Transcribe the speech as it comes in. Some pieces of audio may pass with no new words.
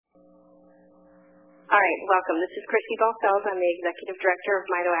All right, welcome. This is Christy Balcells. I'm the Executive Director of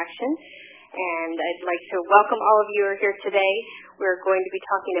Mito Action, and I'd like to welcome all of you who are here today. We're going to be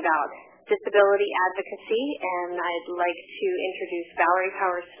talking about disability advocacy, and I'd like to introduce Valerie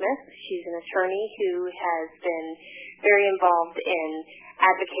Powers-Smith. She's an attorney who has been very involved in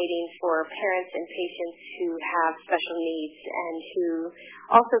advocating for parents and patients who have special needs and who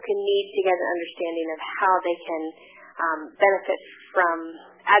also can need to get an understanding of how they can benefit from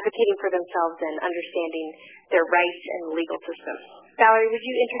advocating for themselves and understanding their rights in the legal system. Valerie, would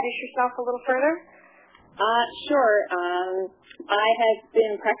you introduce yourself a little further? Sure. I have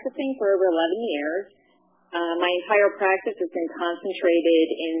been practicing for over 11 years. My entire practice has been concentrated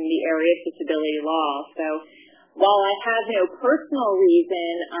in the area of disability law. So while I have no personal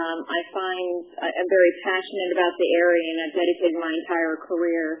reason, I find I'm very passionate about the area, and I've dedicated my entire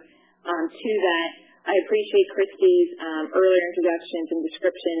career to that. I appreciate Christy's earlier introductions and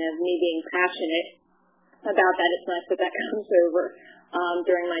description of me being passionate about that. It's nice that that comes over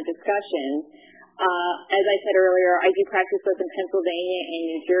during my discussions. As I said earlier, I do practice both in Pennsylvania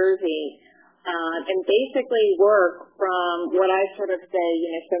and New Jersey, and basically work from what I sort of say,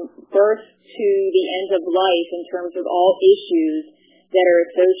 from birth to the end of life in terms of all issues that are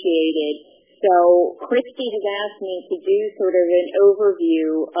associated. So Christy has asked me to do sort of an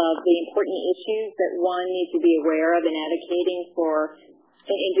overview of the important issues that one needs to be aware of in advocating for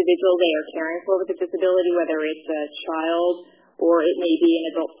an individual they are caring for with a disability, whether it's a child or it may be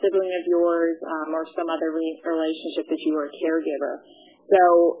an adult sibling of yours or some other relationship that you are a caregiver.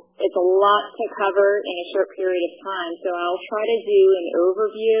 So it's a lot to cover in a short period of time. So I'll try to do an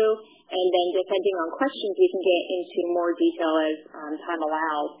overview, and then depending on questions, we can get into more detail as time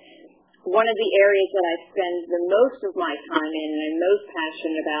allows. One of the areas that I spend the most of my time in and I'm most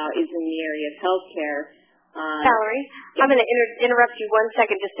passionate about is in the area of healthcare. Valerie, I'm going to interrupt you 1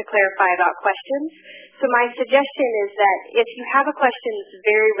 second just to clarify about questions. So my suggestion is that if you have a question that's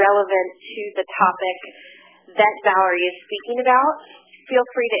very relevant to the topic that Valerie is speaking about, feel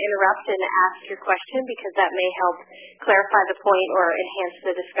free to interrupt and ask your question because that may help clarify the point or enhance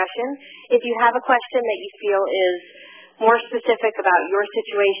the discussion. If you have a question that you feel is more specific about your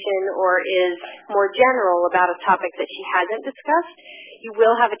situation or is more general about a topic that she hasn't discussed, you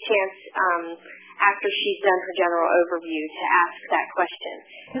will have a chance after she's done her general overview to ask that question.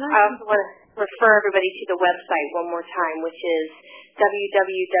 I also want to refer everybody to the website one more time, which is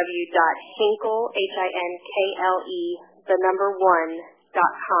www.hinkle,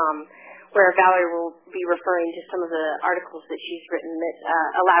 hinkle.com, where Valerie will be referring to some of the articles that she's written that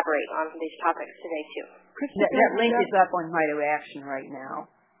elaborate on these topics today, too. That link is up on Mito Action right now.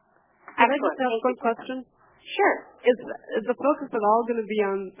 Can I just ask one question? Sure. Is the focus at all going to be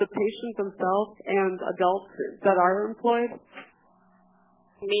on the patients themselves and adults that are employed?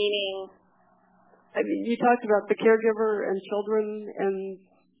 Meaning? I mean, you talked about the caregiver and children and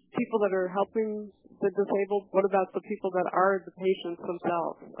people that are helping the disabled. What about the people that are the patients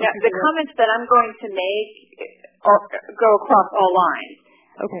themselves? Yeah, the comments that I'm going to make go across all lines.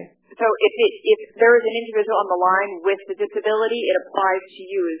 Okay. So if there is an individual on the line with the disability, it applies to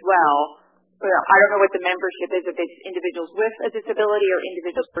you as well. I don't know what the membership is, if it's individuals with a disability or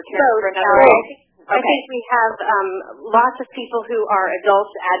individuals for care for another. I think we have lots of people who are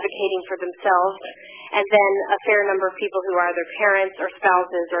adults advocating for themselves, and then a fair number of people who are either parents or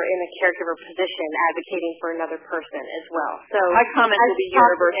spouses or in a caregiver position advocating for another person as well. So my comment will be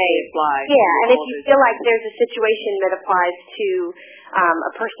universally applied. Yeah, and if you feel like there's a situation that applies to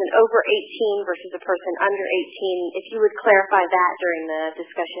a person over 18 versus a person under 18, if you would clarify that during the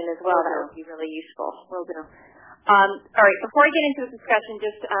discussion as well, that would be really useful. Will do. All right, before I get into the discussion,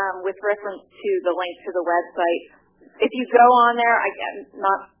 just with reference to the link to the website, if you go on there, I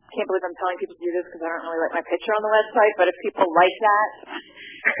can't believe I'm telling people to do this because I don't really like my picture on the website, but if people like that,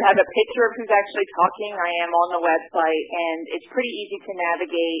 I have a picture of who's actually talking. I am on the website, and it's pretty easy to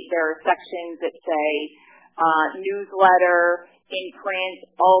navigate. There are sections that say newsletter, in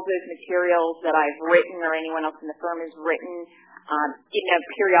print, all of those materials that I've written or anyone else in the firm has written in a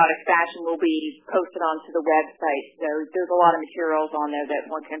periodic fashion will be posted onto the website. So there's a lot of materials on there that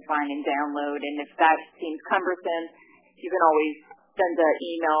one can find and download, and if that seems cumbersome, you can always send an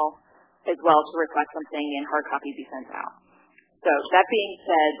email as well to request something and hard copy be sent out. So that being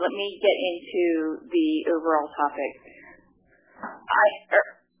said, let me get into the overall topic.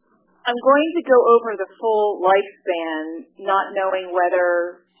 I'm going to go over the full lifespan, not knowing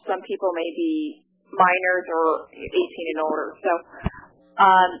whether some people may be minors or 18 and older. So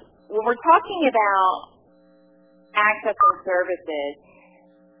when we're talking about accessing services,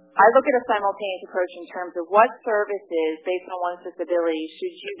 I look at a simultaneous approach in terms of what services, based on one's disability,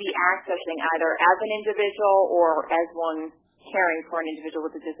 should you be accessing either as an individual or as one caring for an individual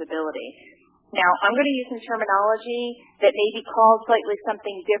with a disability. Now, I'm going to use some terminology that may be called slightly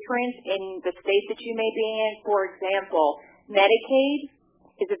something different in the state that you may be in. For example, Medicaid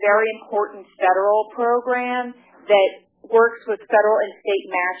is a very important federal program that works with federal and state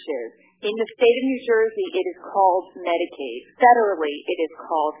matches. In the state of New Jersey, it is called Medicaid. Federally, it is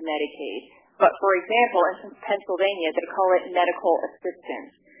called Medicaid. But, for example, in Pennsylvania, they call it medical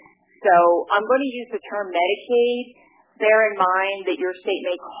assistance. So I'm going to use the term Medicaid. Bear in mind that your state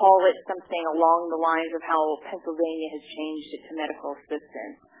may call it something along the lines of how Pennsylvania has changed it to medical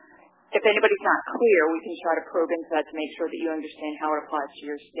assistance. If anybody's not clear, we can try to probe into that to make sure that you understand how it applies to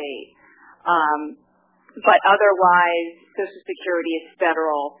your state. But otherwise, Social Security is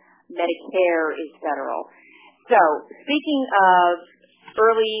federal. Medicare is federal. So, speaking of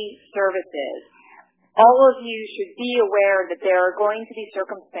early services, all of you should be aware that there are going to be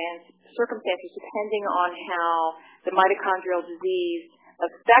circumstances depending on how the mitochondrial disease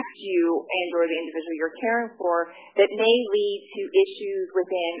affects you and or the individual you're caring for that may lead to issues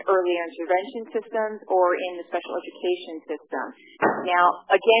within early intervention systems or in the special education system. Now,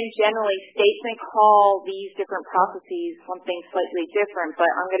 again, generally, states may call these different processes something slightly different, but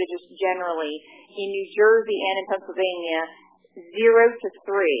I'm going to just generally, in New Jersey and in Pennsylvania, 0 to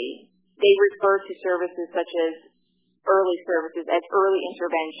 3, they refer to services such as early services as early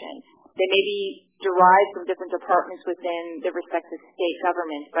intervention. They may be derived from different departments within the respective state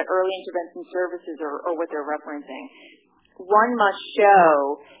governments, but early intervention services are what they're referencing. One must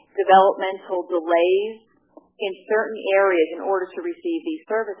show developmental delays in certain areas in order to receive these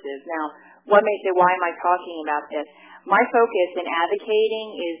services. Now, one may say, why am I talking about this? My focus in advocating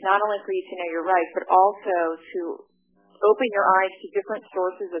is not only for you to know your rights, but also to open your eyes to different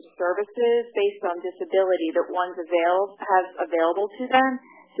sources of services based on disability that one's has available to them,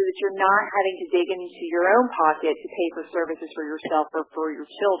 so that you're not having to dig into your own pocket to pay for services for yourself or for your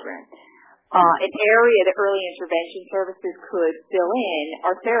children. An area that early intervention services could fill in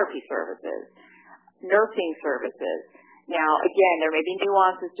are therapy services, nursing services. Now, again, there may be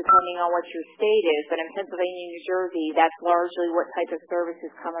nuances depending on what your state is, but in Pennsylvania and New Jersey, that's largely what type of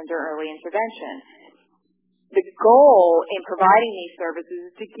services come under early intervention. The goal in providing these services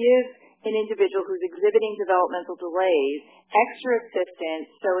is to give an individual who's exhibiting developmental delays extra assistance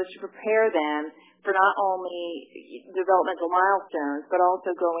so as to prepare them for not only developmental milestones, but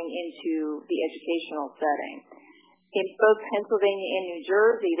also going into the educational setting. In both Pennsylvania and New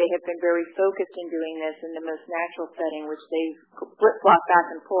Jersey, they have been very focused in doing this in the most natural setting, which they've flip-flopped back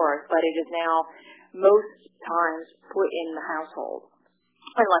and forth, but it is now most times put in the household,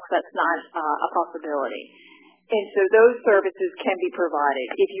 unless that's not a possibility. And so those services can be provided.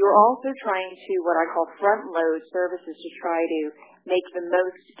 If you're also trying to, what I call front-load services to try to make the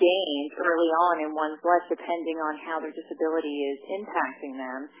most gains early on in one's life, depending on how their disability is impacting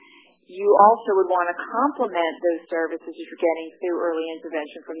them, you also would want to complement those services you're getting through early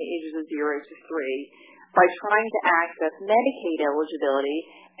intervention from the ages of 0 to 3 by trying to access Medicaid eligibility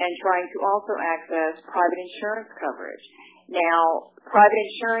and trying to also access private insurance coverage. Now, private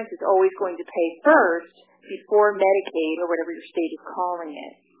insurance is always going to pay first before Medicaid or whatever your state is calling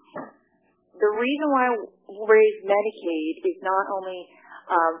it. The reason why I raise Medicaid is not only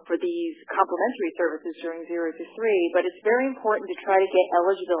for these complementary services during 0 to 3, but it's very important to try to get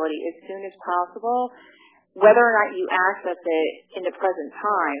eligibility as soon as possible, whether or not you access it in the present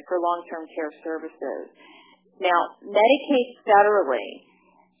time for long-term care services. Now, Medicaid federally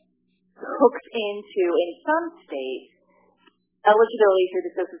hooks into, in some states, eligibility through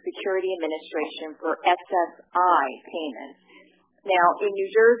the Social Security Administration for SSI payments. Now, in New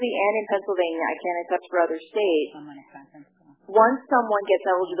Jersey and in Pennsylvania, I can't attest for other states, once someone gets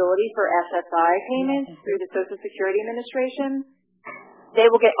eligibility for SSI payments through the Social Security Administration, they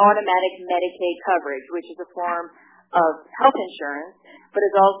will get automatic Medicaid coverage, which is a form of health insurance, but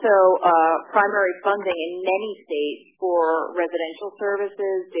is also primary funding in many states for residential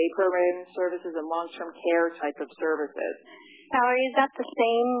services, day program services, and long-term care type of services. Valerie, is that the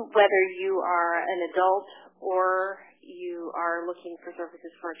same whether you are an adult or you are looking for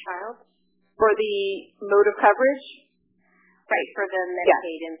services for a child? For the mode of coverage? Right, for the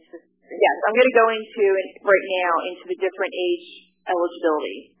Medicaid. Yes, yes. I'm going to go into, right now, into the different age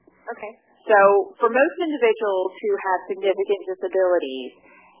eligibility. Okay. So for most individuals who have significant disabilities,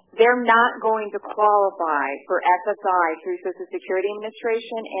 they're not going to qualify for SSI through Social Security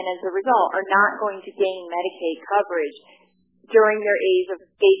Administration, and as a result are not going to gain Medicaid coverage during their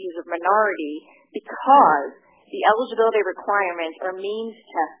ages of minority, because the eligibility requirements are means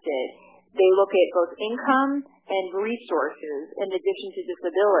tested. They look at both income and resources in addition to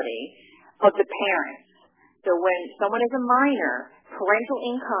disability of the parents. So when someone is a minor, parental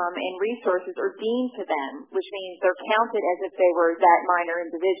income and resources are deemed to them, which means they're counted as if they were that minor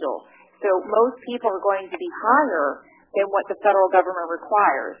individual. So most people are going to be higher than what the federal government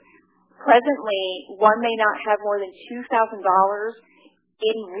requires. Presently, one may not have more than $2,000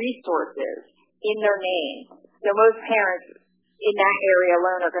 in resources in their name. So most parents in that area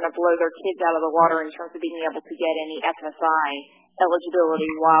alone are going to blow their kids out of the water in terms of being able to get any FSI eligibility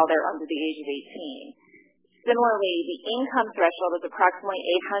while they're under the age of 18. Similarly, the income threshold is approximately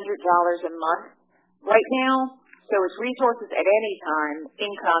 $800 a month right now. So it's resources at any time,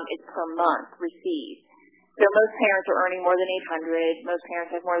 income is per month received. So most parents are earning more than $800. Most parents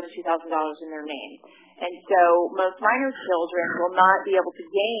have more than $2,000 in their name. And so most minor children will not be able to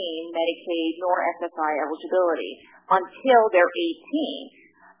gain Medicaid nor SSI eligibility until they're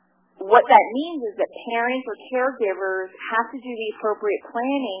 18. What that means is that parents or caregivers have to do the appropriate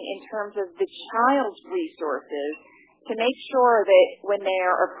planning in terms of the child's resources to make sure that when they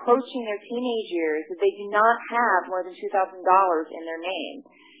are approaching their teenage years that they do not have more than $2,000 in their name.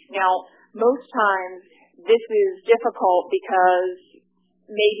 Now, most times this is difficult because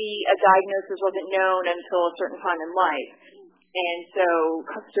maybe a diagnosis wasn't known until a certain time in life. And so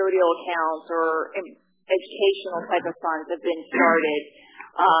custodial accounts or educational type of funds have been started.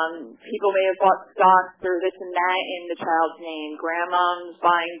 People may have bought stocks or this and that in the child's name. Grandma's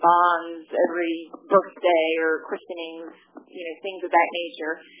buying bonds every birthday or christenings, things of that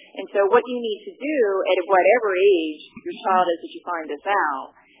nature. And so what you need to do at whatever age your child is that you find this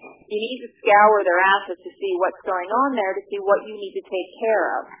out, you need to scour their assets to see what's going on there, to see what you need to take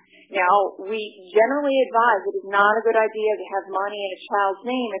care of. Now, we generally advise it is not a good idea to have money in a child's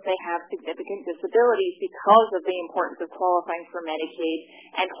name if they have significant disabilities because of the importance of qualifying for Medicaid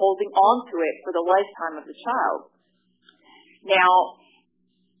and holding on to it for the lifetime of the child. Now,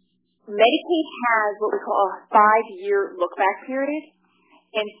 Medicaid has what we call a 5-year look-back period.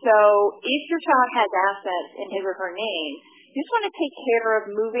 And so if your child has assets in his or her name, you just want to take care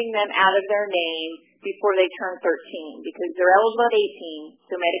of moving them out of their name before they turn 13 because they're eligible at 18,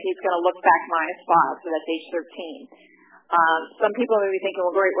 so Medicaid's going to look back -5, so that's age 13. Some people may be thinking,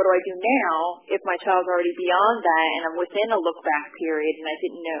 well, great, what do I do now if my child's already beyond that and I'm within a look-back period and I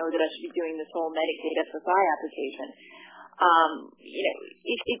didn't know that I should be doing this whole Medicaid SSI application?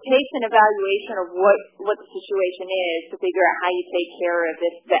 It takes an evaluation of what the situation is to figure out how you take care of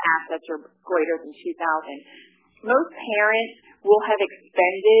if the assets are greater than $2,000. Most parents will have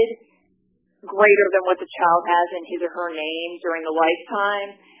expended greater than what the child has in his or her name during the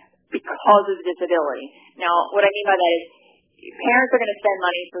lifetime because of disability. Now, what I mean by that is parents are going to spend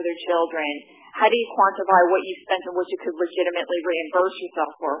money for their children. How do you quantify what you spent and what you could legitimately reimburse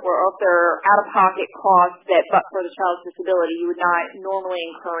yourself for? Or if there are out-of-pocket costs that, but for the child's disability, you would not normally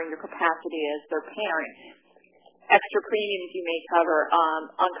incur in your capacity as their parent. Extra premiums you may cover,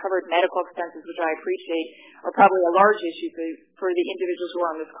 uncovered medical expenses, which I appreciate, are probably a large issue for the individuals who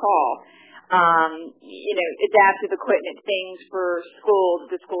are on this call. Adaptive equipment, things for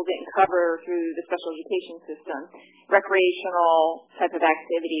schools that the school didn't cover through the special education system, recreational type of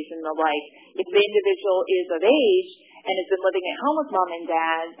activities and the like. If the individual is of age and has been living at home with mom and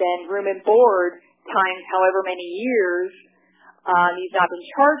dad, then room and board times however many years you've not been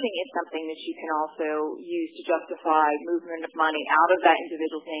charging is something that you can also use to justify movement of money out of that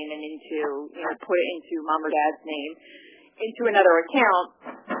individual's name and into, put it into mom or dad's name, into another account,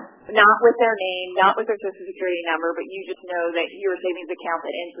 not with their name, not with their Social Security number, but you just know that your savings account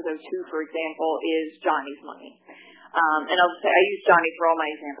that ends with 02, for example, is Johnny's money. And I'll say I use Johnny for all my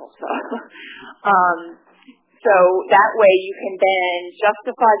examples. So that way you can then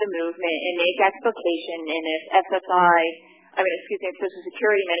justify the movement and make explication, and if if Social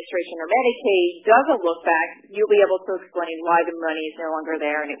Security Administration or Medicaid does a look back, you'll be able to explain why the money is no longer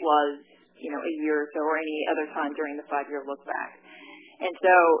there and it was, a year or so or any other time during the 5-year look back. And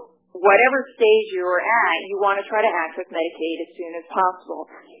so whatever stage you're at, you want to try to access Medicaid as soon as possible.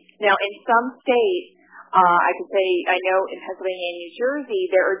 Now, in some states, I could say, I know in Pennsylvania and New Jersey,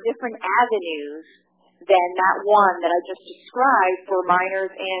 there are different avenues than that one that I just described for minors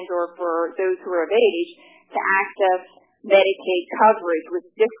and or for those who are of age to access Medicaid coverage with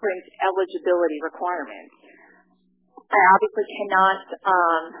different eligibility requirements. I obviously cannot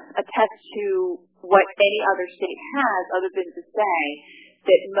attest to what any other state has other than to say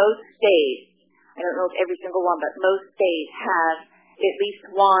that most states, I don't know if every single one, but most states have at least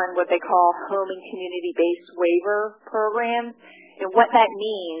one what they call home and community-based waiver program. And what that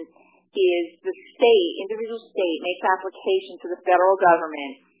means is the state, individual state, makes application to the federal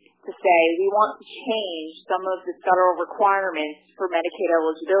government to say we want to change some of the federal requirements for Medicaid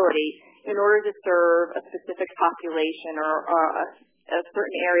eligibility in order to serve a specific population or a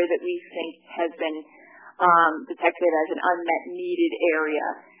certain area that we think has been detected as an unmet needed area.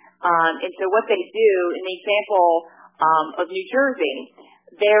 And so what they do, in the example of New Jersey,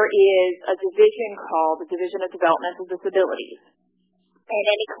 there is a division called the Division of Developmental Disabilities. And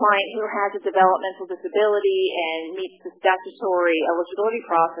any client who has a developmental disability and meets the statutory eligibility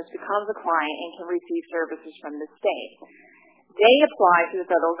process becomes a client and can receive services from the state. They apply to the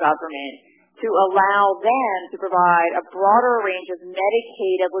federal government to allow them to provide a broader range of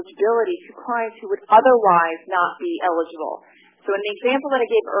Medicaid eligibility to clients who would otherwise not be eligible. So in the example that I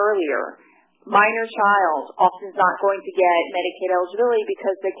gave earlier, minor child often is not going to get Medicaid eligibility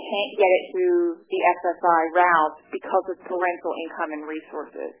because they can't get it through the SSI route because of parental income and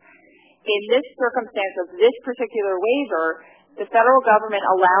resources. In this circumstance of this particular waiver, the federal government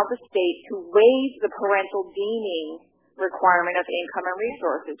allowed the state to waive the parental deeming requirement of income and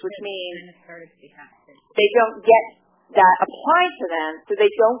resources, which means they don't get that applied to them, so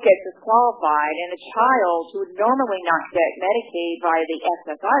they don't get disqualified, and a child who would normally not get Medicaid via the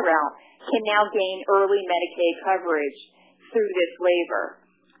SSI route can now gain early Medicaid coverage through this waiver.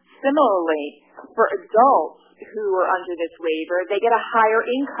 Similarly, for adults who are under this waiver, they get a higher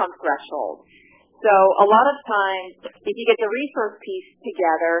income threshold. So a lot of times, if you get the resource piece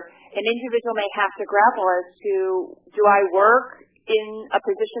together, an individual may have to grapple as to, do I work in a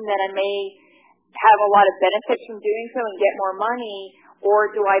position that I may have a lot of benefits from doing so and get more money, or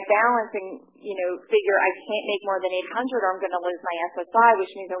do I balance and, figure I can't make more than $800 or I'm going to lose my SSI,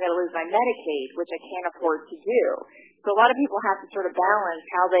 which means I'm going to lose my Medicaid, which I can't afford to do. So a lot of people have to sort of balance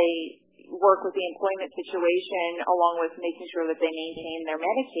how they work with the employment situation along with making sure that they maintain their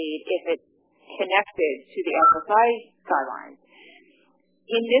Medicaid if it's connected to the SSI guidelines.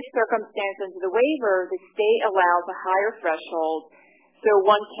 In this circumstance, under the waiver, the state allows a higher threshold so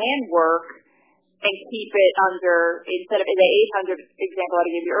one can work and keep it under, instead of the 800 example I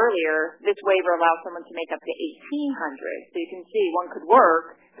gave you earlier, this waiver allows someone to make up to $1,800. So you can see one could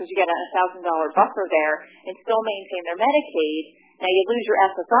work because you get a $1,000 buffer there and still maintain their Medicaid. Now you lose your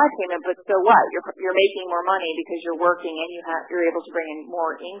SSI payment, but so what? You're making more money because you're working and you're able to bring in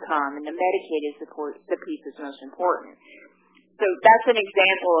more income, and the Medicaid is the piece that's most important. So that's an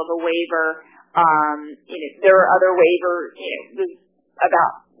example of a waiver. There are other waivers. There's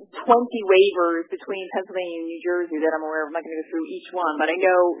about 20 waivers between Pennsylvania and New Jersey that I'm aware of. I'm not going to go through each one, but I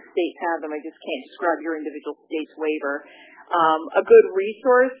know states have them. I just can't describe your individual state's waiver. A good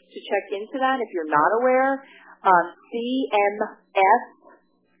resource to check into that if you're not aware, CMS,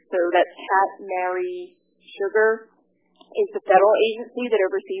 so that's Cat Mary Sugar, is the federal agency that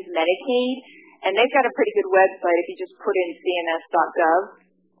oversees Medicaid, and they've got a pretty good website if you just put in cms.gov,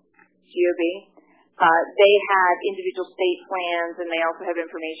 G-O-V. They have individual state plans, and they also have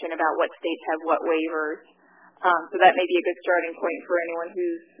information about what states have what waivers. So that may be a good starting point for anyone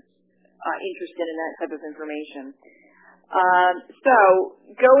who's interested in that type of information. So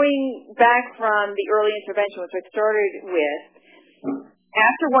going back from the early intervention, which I started with,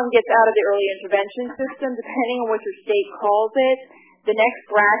 after one gets out of the early intervention system, depending on what your state calls it, the next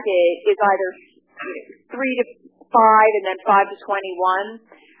bracket is either 3 to 5 and then 5 to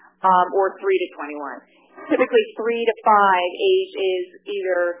 21. Or 3 to 21. Typically 3 to 5 age is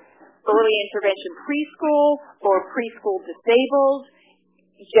either early intervention preschool or preschool disabled.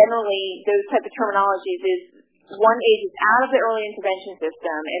 Generally, those type of terminologies is one age is out of the early intervention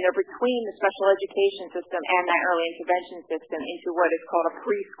system and they're between the special education system and that early intervention system into what is called a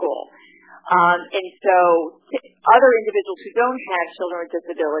preschool. And so other individuals who don't have children with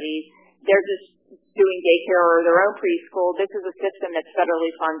disabilities, they're just doing daycare or their own preschool. This is a system that's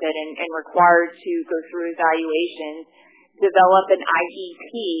federally funded and required to go through evaluations, develop an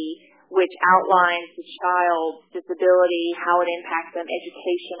IEP, which outlines the child's disability, how it impacts them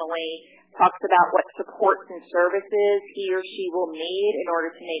educationally, talks about what supports and services he or she will need in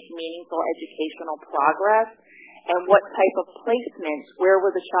order to make meaningful educational progress, and what type of placements, where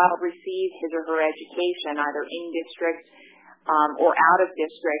will the child receive his or her education, either in district or out of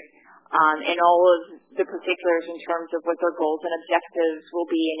district, and all of the particulars in terms of what their goals and objectives will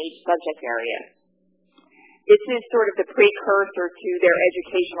be in each subject area. This is sort of the precursor to their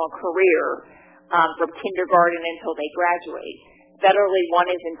educational career from kindergarten until they graduate. Federally, one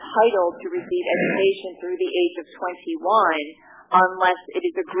is entitled to receive education through the age of 21 unless it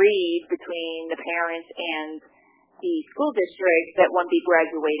is agreed between the parents and the school district that one be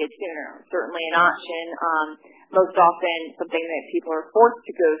graduated sooner. Certainly an option. most often something that people are forced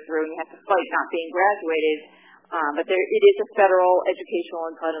to go through, and you have to fight not being graduated. But it is a federal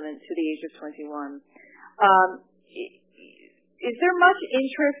educational entitlement to the age of 21. Is there much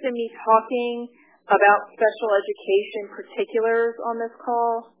interest in me talking about special education particulars on this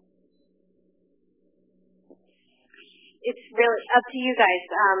call? It's really up to you guys.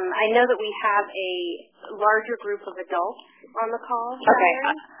 I know that we have a larger group of adults on the call. Okay.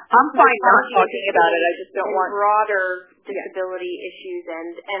 I'm fine not talking about it. I just don't want broader disability issues,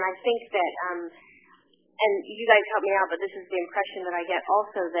 and I think that, and you guys help me out, but this is the impression that I get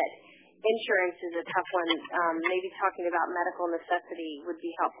also, that insurance is a tough one. Maybe talking about medical necessity would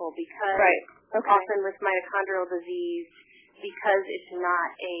be helpful, because often with mitochondrial disease, because it's not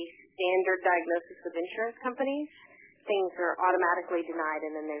a standard diagnosis with insurance companies, things are automatically denied,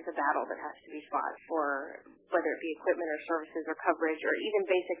 and then there's a battle that has to be fought for whether it be equipment or services or coverage or even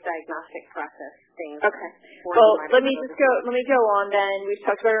basic diagnostic process things. Okay. Well, let me go on then. We've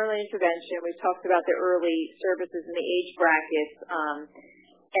talked about early intervention. We've talked about the early services and the age brackets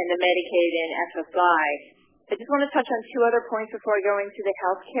and the Medicaid and SSI. I just want to touch on two other points before I go into the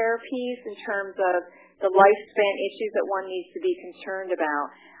healthcare piece in terms of the lifespan issues that one needs to be concerned about.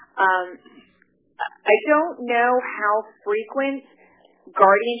 I don't know how frequent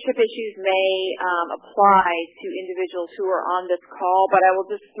guardianship issues may apply to individuals who are on this call, but I will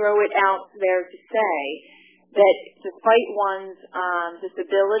just throw it out there to say that despite one's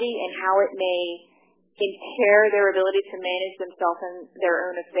disability and how it may impair their ability to manage themselves and their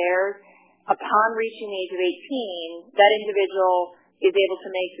own affairs, upon reaching the age of 18, that individual is able to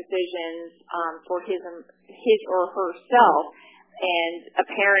make decisions for his or herself. And a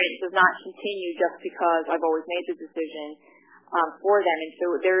parent does not continue just because I've always made the decision for them. And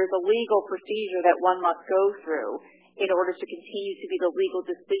so there is a legal procedure that one must go through in order to continue to be the legal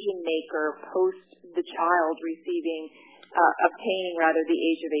decision maker post the child obtaining the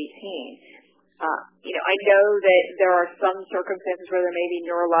age of 18. I know that there are some circumstances where there may be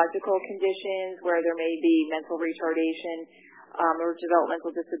neurological conditions, where there may be mental retardation, or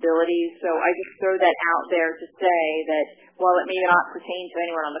developmental disabilities. So I just throw that out there to say that while it may not pertain to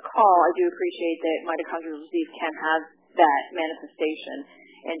anyone on the call, I do appreciate that mitochondrial disease can have that manifestation,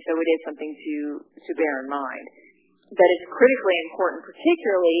 and so it is something to bear in mind. That is critically important,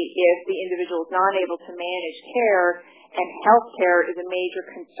 particularly if the individual is not able to manage care, and health care is a major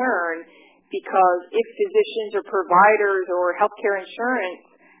concern, because if physicians or providers or healthcare insurance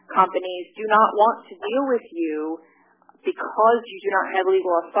companies do not want to deal with you because you do not have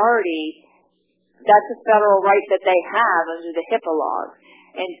legal authority, that's a federal right that they have under the HIPAA laws.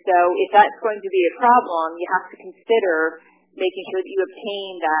 And so if that's going to be a problem, you have to consider making sure that you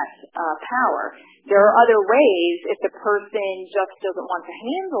obtain that power. There are other ways if the person just doesn't want to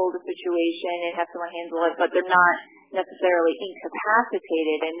handle the situation and have someone handle it, but they're not necessarily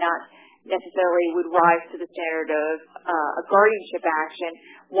incapacitated and not necessarily would rise to the standard of a guardianship action.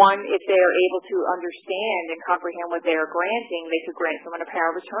 One, if they are able to understand and comprehend what they are granting, they could grant someone a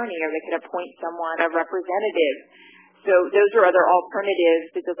power of attorney, or they could appoint someone a representative. So those are other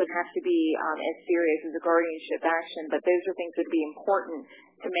alternatives. It doesn't have to be as serious as a guardianship action, but those are things that would be important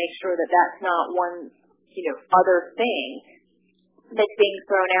to make sure that that's not one, other thing that's being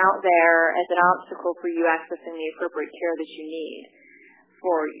thrown out there as an obstacle for you accessing the appropriate care that you need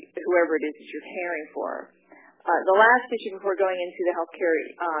for whoever it is that you're caring for. The last issue before going into the healthcare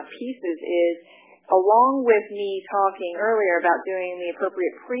pieces is, along with me talking earlier about doing the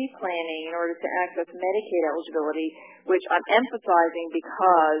appropriate pre-planning in order to access Medicaid eligibility, which I'm emphasizing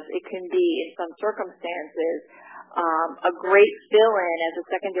because it can be, in some circumstances, a great fill-in as a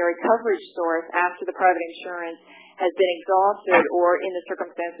secondary coverage source after the private insurance has been exhausted, or in the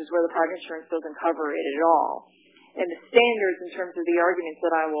circumstances where the private insurance doesn't cover it at all. And the standards in terms of the arguments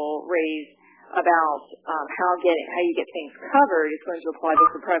that I will raise about how you get things covered is going to apply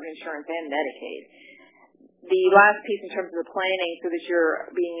both to private insurance and Medicaid. The last piece in terms of the planning, so that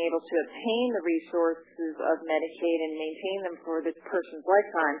you're being able to obtain the resources of Medicaid and maintain them for this person's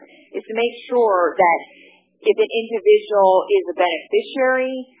lifetime, is to make sure that if an individual is a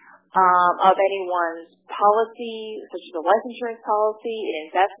beneficiary of anyone's policy, such as a life insurance policy, an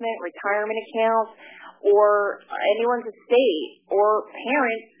investment, retirement account, or anyone's estate, or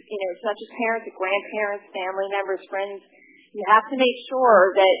parents, it's not just parents, but grandparents, family members, friends. You have to make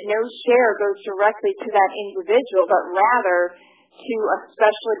sure that no share goes directly to that individual, but rather to a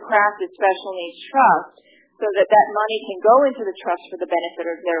specially crafted special needs trust, so that that money can go into the trust for the benefit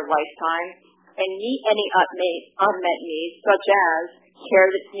of their lifetime and meet any unmet needs, such as care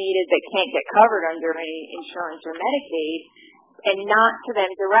that's needed that can't get covered under any insurance or Medicaid, and not to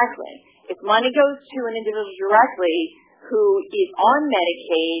them directly. If money goes to an individual directly who is on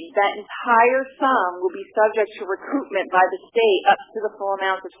Medicaid, that entire sum will be subject to recoupment by the state up to the full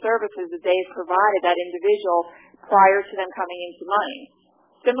amount of services that they've provided that individual prior to them coming into money.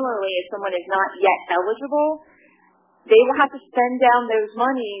 Similarly, if someone is not yet eligible, they will have to spend down those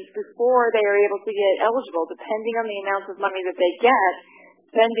monies before they are able to get eligible, depending on the amount of money that they get.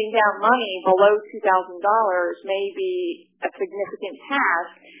 Spending down money below $2,000 may be a significant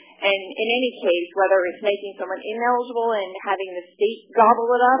task. And in any case, whether it's making someone ineligible and having the state gobble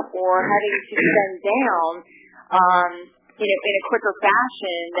it up or having to spend down in a quicker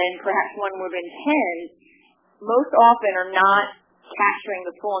fashion than perhaps one would intend, most often are not capturing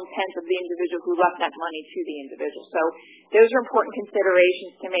the full intent of the individual who left that money to the individual. So those are important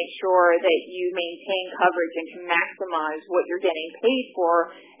considerations to make sure that you maintain coverage and can maximize what you're getting paid for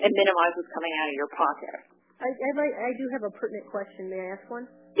and minimize what's coming out of your pocket. I do have a pertinent question. May I ask one?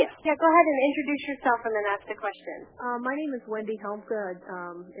 Yes. Yeah, go ahead and introduce yourself and then ask the question. My name is Wendy Helmke,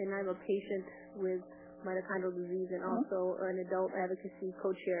 and I'm a patient with mitochondrial disease and also an adult advocacy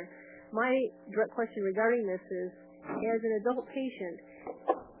co-chair. My direct question regarding this is, as an adult patient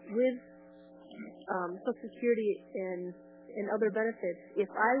with Social Security and other benefits, if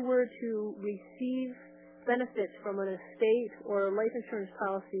I were to receive benefits from an estate or a life insurance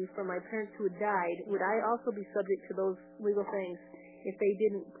policy from my parents who had died, would I also be subject to those legal things if they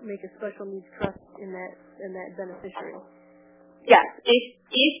didn't make a special needs trust in that beneficiary? Yes. If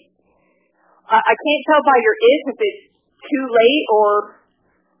I can't tell by your if it's too late or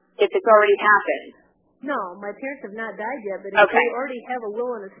if it's already happened. No, my parents have not died yet, but if they already have a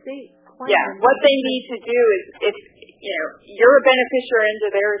will and estate plan. Yeah, what they need to do is, if you're a beneficiary into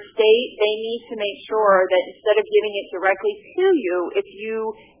their estate, they need to make sure that instead of giving it directly to you, if you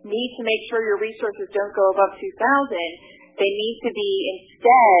need to make sure your resources don't go above $2,000, they need to be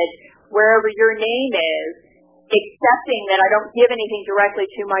instead, wherever your name is, accepting that I don't give anything directly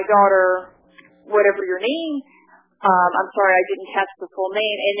to my daughter, whatever your name. I'm sorry, I didn't catch the full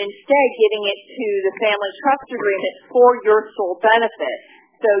name, and instead giving it to the family trust agreement for your sole benefit.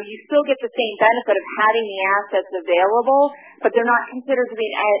 So you still get the same benefit of having the assets available, but they're not considered to be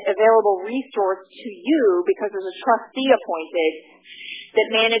an available resource to you because there's a trustee appointed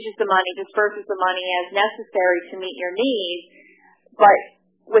that manages the money, disperses the money as necessary to meet your needs. But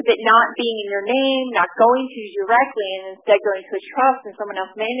with it not being in your name, not going to you directly, and instead going to a trust and someone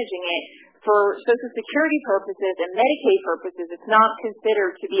else managing it, for Social Security purposes and Medicaid purposes, it's not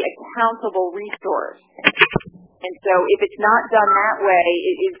considered to be a countable resource. And so if it's not done that way,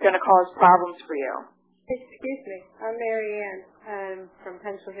 it is going to cause problems for you. Excuse me. I'm Mary Ann. I'm from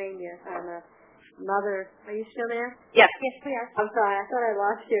Pennsylvania. I'm a mother. Are you still there? Yes. Yes, we are. I'm sorry. I thought I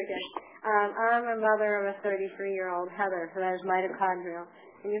lost you again. I'm a mother of a 33-year-old, Heather, who has mitochondrial.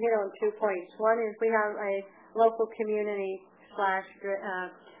 And you hit on 2 points. One is we have a local community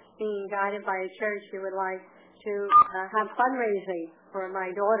being guided by a church who would like to have fundraising for my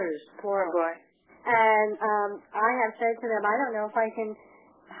daughters. Oh, boy. And I have said to them, I don't know if I can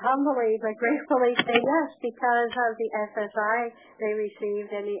humbly but gratefully say yes because of the SSI they received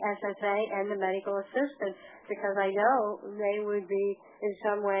and the SSA and the medical assistance, because I know they would be in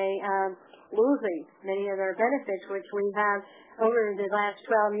some way losing many of their benefits, which we have over the last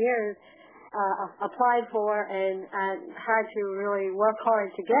 12 years applied for and had to really work hard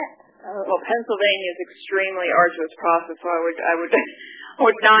to get. Well, Pennsylvania is extremely arduous process, so I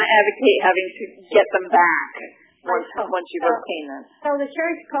would not advocate having to get them back once you've obtained them. So the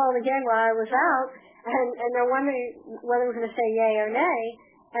church called again while I was out, and they're wondering whether we're going to say yay or nay.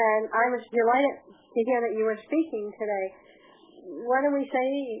 And I was delighted to hear that you were speaking today. What do we say?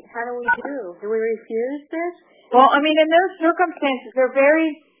 How do we do? Do we refuse this? Well, I mean, in those circumstances, they're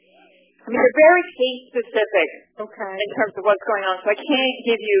very case specific. Okay. In terms of what's going on. So I can't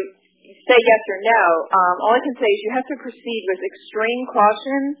say yes or no. All I can say is you have to proceed with extreme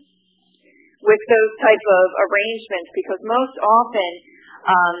caution with those type of arrangements, because most often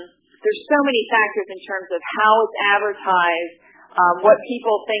there's so many factors in terms of how it's advertised, what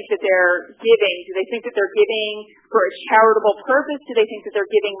people think that they're giving. Do they think that they're giving for a charitable purpose? Do they think that they're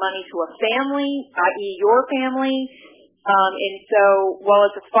giving money to a family, i.e. your family? And so while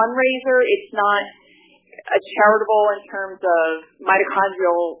it's a fundraiser, it's not a charitable in terms of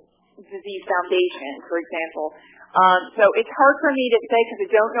mitochondrial disease foundation, for example. So it's hard for me to say because I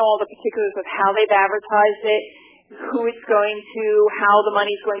don't know all the particulars of how they've advertised it, who it's going to, how the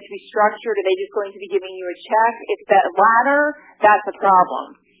money's going to be structured. Are they just going to be giving you a check? If that latter, that's a problem.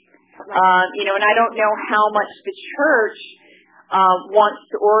 And I don't know how much the church wants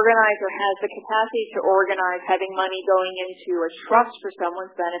to organize or has the capacity to organize having money going into a trust for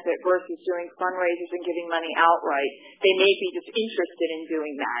someone's benefit versus doing fundraisers and giving money outright. They may be just interested in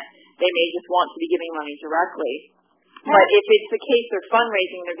doing that. They may just want to be giving money directly. But if it's the case they're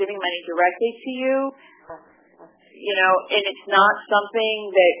fundraising, they're giving money directly to you, and it's not something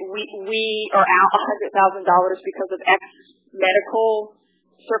that we are out $100,000 because of X medical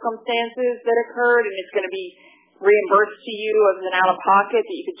circumstances that occurred, and it's going to be reimbursed to you as an out-of-pocket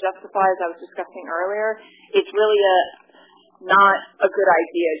that you could justify, as I was discussing earlier. It's really not a good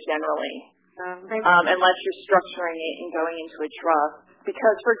idea generally, unless you're structuring it and going into a trust.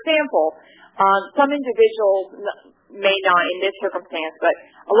 Because, for example, some individuals may not in this circumstance, but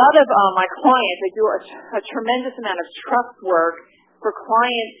a lot of my clients, they do a tremendous amount of trust work for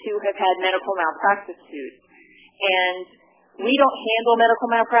clients who have had medical malpractice suits. And we don't handle medical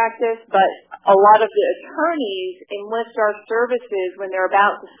malpractice, but a lot of the attorneys enlist our services when they're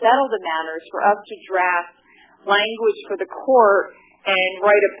about to settle the matters for us to draft language for the court and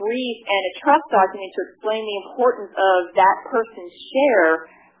write a brief and a trust document to explain the importance of that person's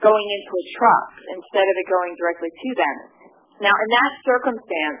share going into a trust instead of it going directly to them. Now, in that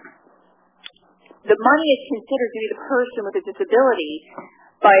circumstance, the money is considered to be the person with a disability,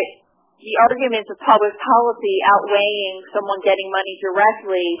 but the arguments of public policy outweighing someone getting money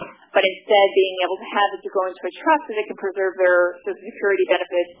directly, but instead being able to have it to go into a trust so they can preserve their Social Security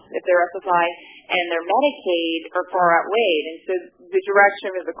benefits if they're SSI and their Medicaid are far outweighed. And so the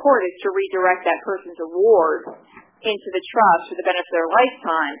direction of the court is to redirect that person's award into the trust for the benefit of their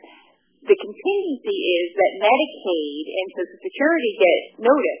lifetime. The contingency is that Medicaid and Social Security get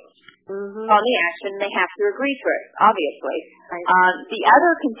noticed on the action, and they have to agree to it, obviously. The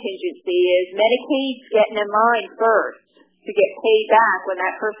other contingency is Medicaid's getting in line first to get paid back when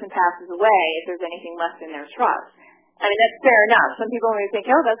that person passes away if there's anything left in their trust. I mean, that's fair enough. Some people may think,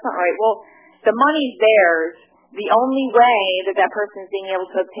 oh, that's not right. Well, the money's theirs. The only way that that person is being able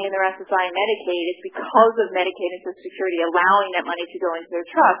to obtain their SSI and Medicaid is because of Medicaid and Social Security allowing that money to go into their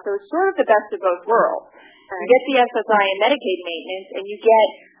trust. So it's sort of the best of both worlds. You get the SSI and Medicaid maintenance, and you get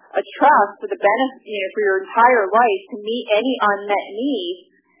a trust for the benefit, for your entire life to meet any unmet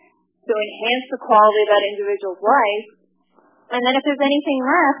needs to enhance the quality of that individual's life. And then if there's anything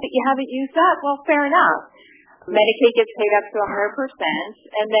left that you haven't used up, well, fair enough. Medicaid gets paid up to 100%,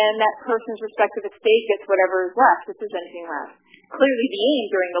 and then that person's respective estate gets whatever is left, if there's anything left. Clearly, the aim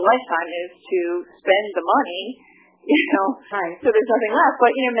during the lifetime is to spend the money, so there's nothing left.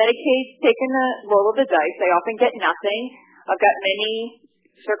 But, Medicaid's taken the roll of the dice. They often get nothing. I've got many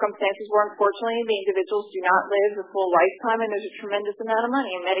circumstances where, unfortunately, the individuals do not live the full lifetime, and there's a tremendous amount of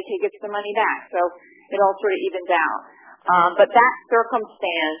money, and Medicaid gets the money back. So it all sort of evens out. But that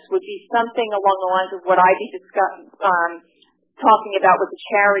circumstance would be something along the lines of what I'd be talking about with the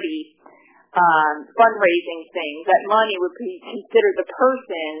charity fundraising thing. That money would be considered the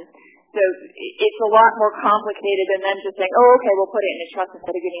person. So it's a lot more complicated than them just saying, oh, okay, we'll put it in a trust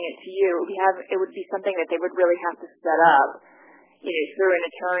instead of giving it to you. It would be something that they would really have to set up, through an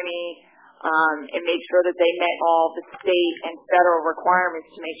attorney, and make sure that they met all the state and federal requirements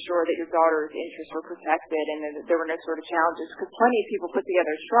to make sure that your daughter's interests were protected and that there were no sort of challenges. Because plenty of people put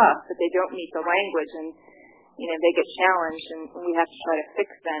together trusts, but they don't meet the language, and they get challenged, and we have to try to fix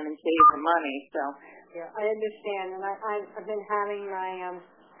them and save the money. So yeah, I understand, and I've been having my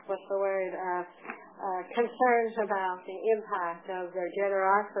concerns about the impact of their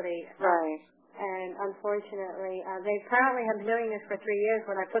generosity. Right. And unfortunately, they apparently have been doing this for 3 years.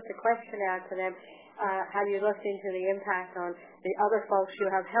 When I put the question out to them, have you looked into the impact on the other folks you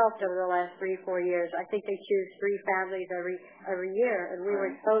have helped over the last 3-4 years? I think they choose 3 families every year, and we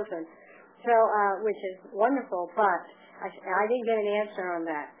were chosen. So, which is wonderful, but I didn't get an answer on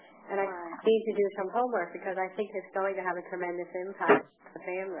that. And I need to do some homework because I think it's going to have a tremendous impact on the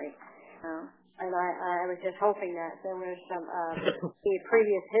family. And I was just hoping that there was some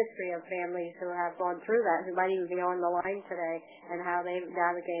previous history of families who have gone through that, who might even be on the line today, and how they've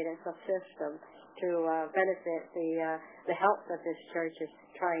navigated the system to benefit the help that this church is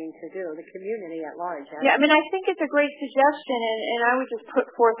trying to do, the community at large. Yeah, I mean, I think it's a great suggestion, and I would just put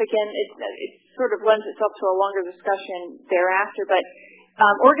forth again, it sort of lends itself to a longer discussion thereafter, but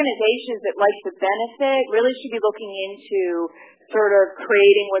organizations that like to benefit really should be looking into sort of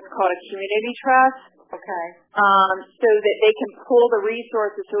creating what's called a community trust. Okay. So that they can pool the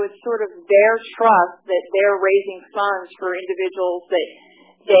resources, so it's sort of their trust that they're raising funds for individuals that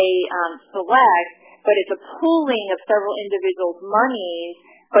they select, but it's a pooling of several individuals' monies,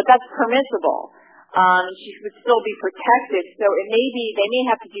 but that's permissible. and she would still be protected. So they may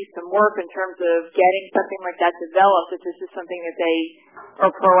have to do some work in terms of getting something like that developed if this is something that they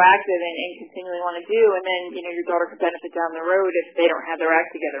are proactive and continually want to do. And then, your daughter could benefit down the road if they don't have their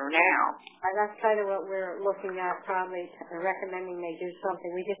act together now. And that's kind of what we're looking at, probably recommending they do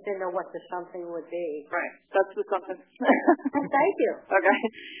something. We just didn't know what the something would be. Right. That's the something. Thank you. Okay.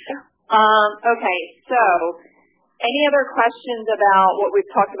 Okay, so any other questions about what we've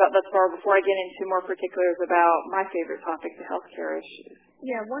talked about thus far before I get into more particulars about my favorite topic, the healthcare issues?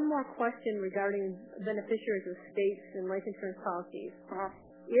 Yeah, one more question regarding beneficiaries of states and life insurance policies.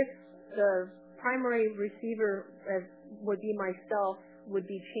 If the primary receiver would be myself, would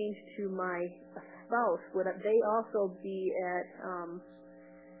be changed to my spouse, would they also be at,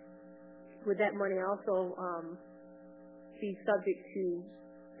 would that money also be subject to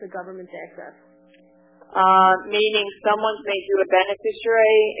the government's access? Meaning someone's made you a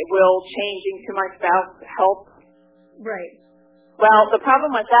beneficiary, will changing to my spouse help? Right. Well, the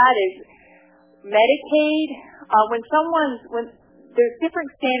problem with that is Medicaid, when there's different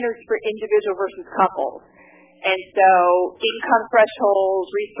standards for individual versus couples. And so income thresholds,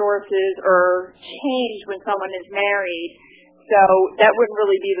 resources are changed when someone is married. So that wouldn't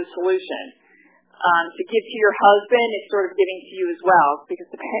really be the solution. To give to your husband is sort of giving to you as well, because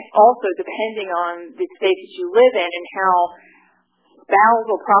also depending on the state that you live in and how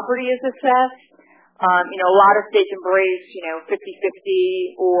spousal property is assessed, a lot of states embrace, 50-50,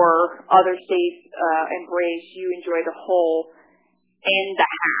 or other states embrace you enjoy the whole and the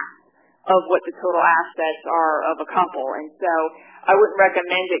half of what the total assets are of a couple. And so I wouldn't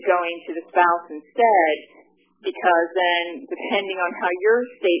recommend it going to the spouse instead, because then, depending on how your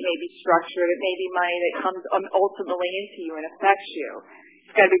state may be structured, it may be money that comes ultimately into you and affects you.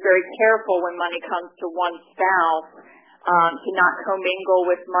 You've got to be very careful when money comes to one spouse to not commingle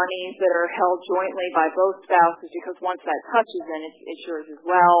with monies that are held jointly by both spouses, because once that touches in, it's yours as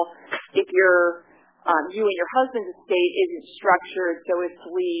well. If you and your husband's estate isn't structured so as to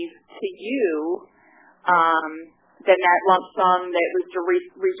leave to you, then that lump sum that was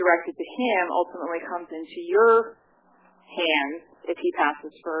redirected to him ultimately comes into your hands if he passes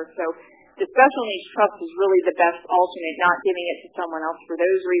first. So the special needs trust is really the best alternate, not giving it to someone else for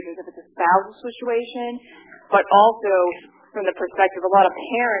those reasons if it's a spousal situation, but also from the perspective a lot of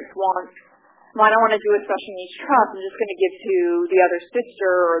parents want, well, I don't want to do a special needs trust. I'm just going to give to the other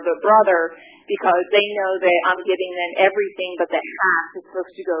sister or the brother because they know that I'm giving them everything but the half is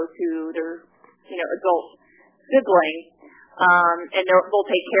supposed to go to their adult sibling, and they'll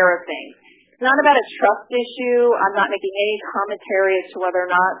take care of things. It's not about a trust issue. I'm not making any commentary as to whether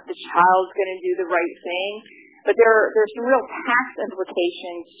or not the child's going to do the right thing, but there's some real tax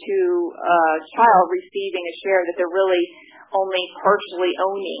implications to a child receiving a share that they're really only partially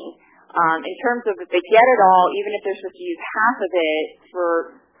owning. In terms of if they get it all, even if they're supposed to use half of it for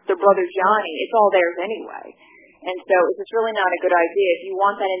their brother Johnny, it's all theirs anyway. And so it's really not a good idea. If you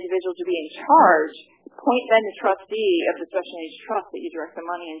want that individual to be in charge, point then the trustee of the special needs trust that you direct the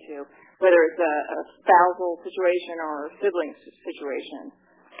money into, whether it's a spousal situation or a sibling situation.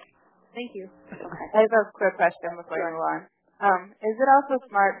 Thank you. Okay. I have a quick question before you move on. Is it also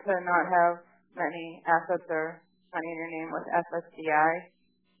smart to not have many assets or money in your name with SSDI?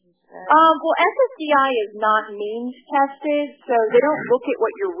 Well, SSDI is not means tested, so they don't look at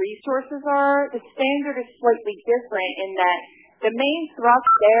what your resources are. The standard is slightly different in that the main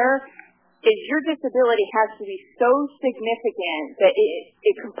thrust there is your disability has to be so significant that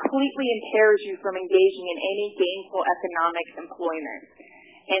it completely impairs you from engaging in any gainful economic employment.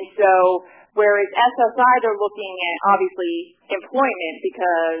 And so, whereas SSI, they're looking at, obviously, employment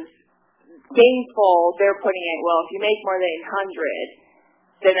because gainful, they're putting it, well, if you make more than 100,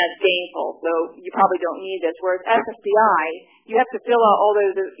 then that's gainful, so you probably don't need this. Whereas SSDI, you have to fill out all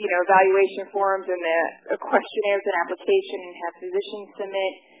those, evaluation forms and the questionnaires and application and have physicians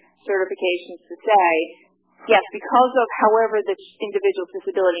submit certifications to say, yes, because of however the individual's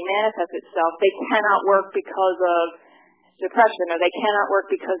disability manifests itself, they cannot work because of depression, or they cannot work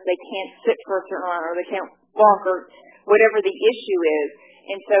because they can't sit for a certain amount, or they can't walk, or whatever the issue is.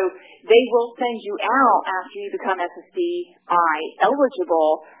 And so they will send you out after you become SSDI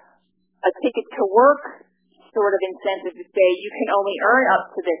eligible a ticket to work sort of incentive to say you can only earn up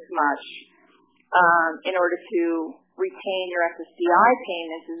to this much in order to retain your SSDI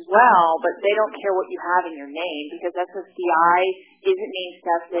payments as well, but they don't care what you have in your name because SSDI isn't means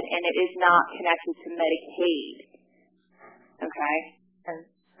tested and it is not connected to Medicaid. Okay?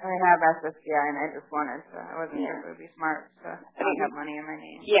 I have SSDI and I just wanted to, I wasn't sure if it would be smart to not have money in my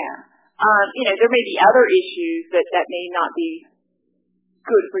name. Yeah. There may be other issues that may not be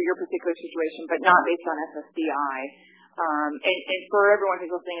good for your particular situation, but not based on SSDI. And for everyone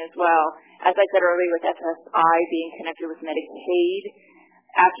who's listening as well, as I said earlier with SSI being connected with Medicaid,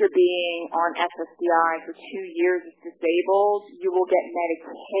 after being on SSDI for 2 years as disabled, you will get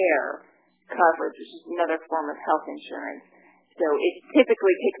Medicare coverage, which is another form of health insurance. So it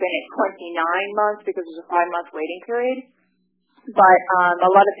typically kicks in at 29 months because there's a 5-month waiting period. But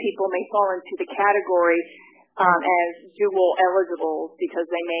a lot of people may fall into the category as dual eligibles because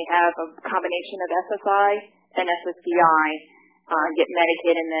they may have a combination of SSI and SSDI, get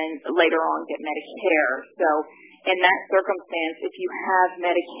Medicaid, and then later on get Medicare. So in that circumstance, if you have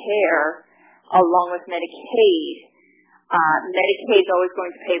Medicare along with Medicaid, Medicaid is always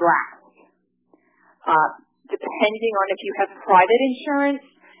going to pay last. Depending on if you have private insurance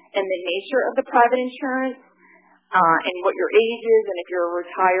and the nature of the private insurance and what your age is and if you're a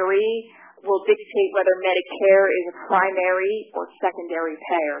retiree will dictate whether Medicare is a primary or secondary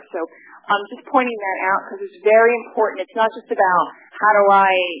payer. So I'm just pointing that out because it's very important. It's not just about how do I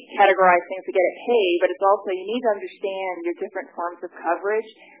categorize things to get it paid, but it's also you need to understand your different forms of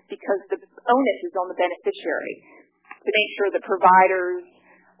coverage because the onus is on the beneficiary to make sure the providers,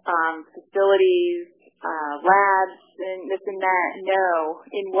 facilities, labs, and this and that know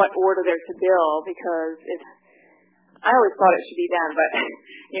in what order they're to bill because I always thought it should be them, but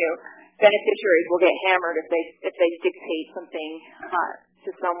beneficiaries will get hammered if they dictate something to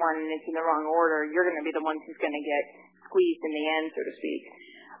someone and it's in the wrong order. You're going to be the one who's going to get squeezed in the end, so to speak.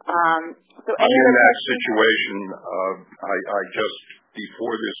 So in that situation, I just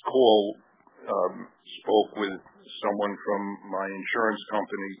before this call spoke with someone from my insurance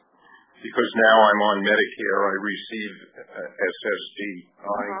company because now I'm on Medicare. I receive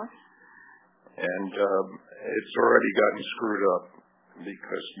SSDI, and it's already gotten screwed up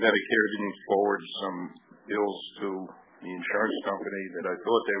because Medicare didn't forward some bills to the insurance company that I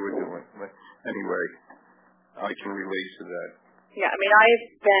thought they were doing. But anyway, I can relate to that. Yeah, I mean, I have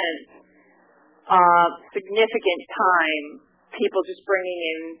spent significant time people just bringing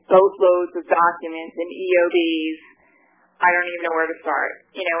in boatloads of documents and EOBs. I don't even know where to start,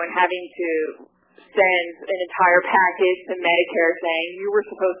 and having to send an entire package to Medicare saying you were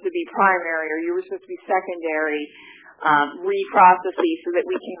supposed to be primary or you were supposed to be secondary, reprocess these so that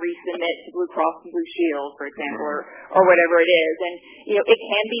we can resubmit to Blue Cross and Blue Shield, for example, or whatever it is. And, it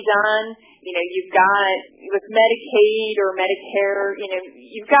can be done. You've got, with Medicaid or Medicare,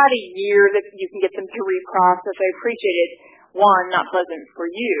 you've got a year that you can get them to reprocess. I appreciate it. One, not pleasant for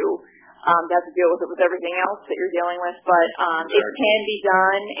you. To have to deal with it with everything else that you're dealing with, but it can be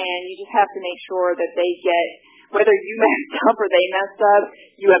done, and you just have to make sure that they get, whether you messed up or they messed up,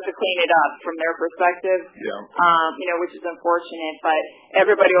 you have to clean it up from their perspective, which is unfortunate, but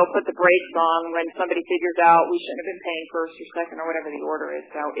everybody will put the brakes on when somebody figures out we shouldn't have been paying first or second or whatever the order is,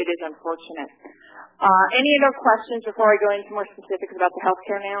 so it is unfortunate. Any other questions before I go into more specifics about the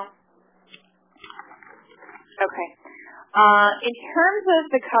healthcare now? Okay. In terms of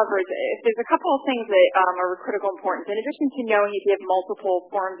the coverage, there's a couple of things that are of critical importance. In addition to knowing if you have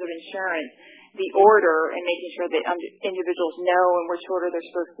multiple forms of insurance, the order and making sure that individuals know in which order they're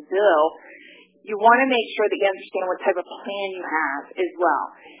supposed to bill, you want to make sure that you understand what type of plan you have as well.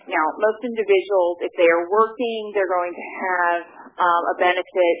 Now, most individuals, if they are working, they're going to have a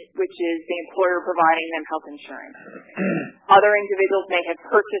benefit, which is the employer providing them health insurance. Other individuals may have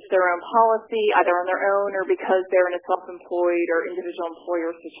purchased their own policy, either on their own or because they're in a self-employed or individual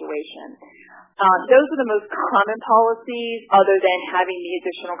employer situation. Those are the most common policies other than having the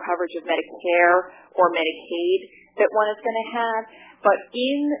additional coverage of Medicare or Medicaid that one is going to have. But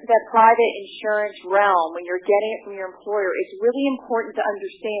in the private insurance realm, when you're getting it from your employer, it's really important to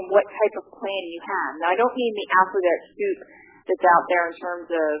understand what type of plan you have. Now, I don't mean the alphabet soup that's out there in terms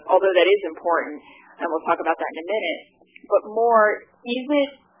of, although that is important, and we'll talk about that in a minute, but more, is it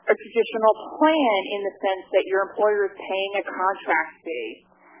a traditional plan in the sense that your employer is paying a contract fee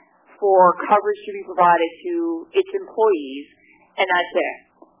for coverage to be provided to its employees, and that's it.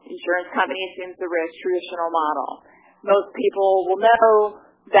 Insurance company assumes the risk, traditional model. Most people will know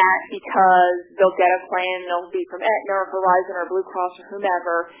that because they'll get a plan, they'll be from Aetna or Verizon or Blue Cross or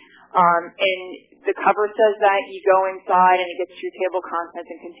whomever, and the cover says that, you go inside and it gets to your table of contents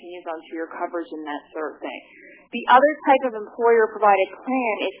and continues on to your coverage and that sort of thing. The other type of employer-provided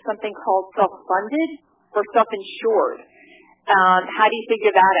plan is something called self-funded or self-insured. How do you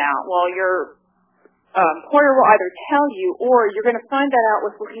figure that out? Well, your employer will either tell you or you're going to find that out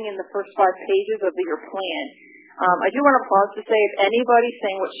with looking in the first 5 pages of your plan. I do want to pause to say if anybody's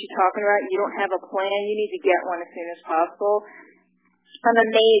saying what she's talking about, you don't have a plan, you need to get one as soon as possible. I'm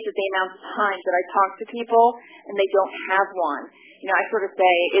amazed at the amount of times that I talk to people and they don't have one. I sort of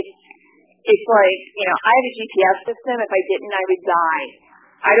say it's like, I have a GPS system. If I didn't, I would die.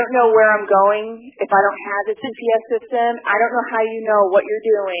 I don't know where I'm going if I don't have this GPS system. I don't know how you know what you're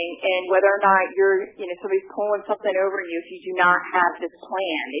doing and whether or not you're, somebody's pulling something over you if you do not have this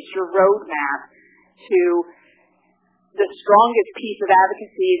plan. It's your roadmap to the strongest piece of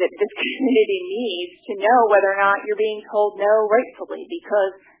advocacy that this community needs to know whether or not you're being told no rightfully,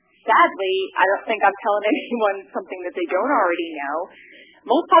 because sadly, I don't think I'm telling anyone something that they don't already know.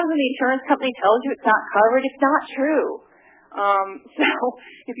 Most times when the insurance company tells you it's not covered, it's not true. So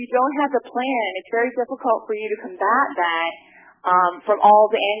if you don't have the plan, it's very difficult for you to combat that from all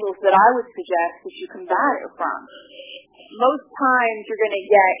the angles that I would suggest that you combat it from. Most times you're going to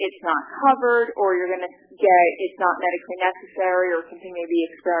get it's not covered, or you're going to get it's not medically necessary, or something maybe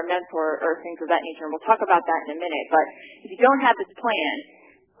experimental or things of that nature. And we'll talk about that in a minute. But if you don't have this plan,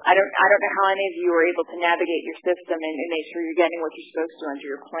 I don't know how any of you are able to navigate your system and make sure you're getting what you're supposed to under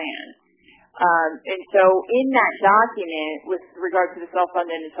your plan. And so in that document, with regard to the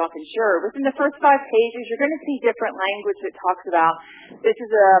self-funded and self-insured, within the first 5 pages, you're going to see different language that talks about this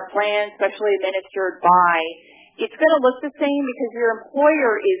is a plan specially administered by. It's going to look the same because your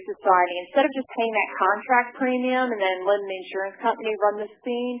employer is deciding, instead of just paying that contract premium and then letting the insurance company run the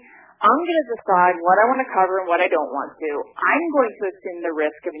scene, I'm going to decide what I want to cover and what I don't want to. I'm going to assume the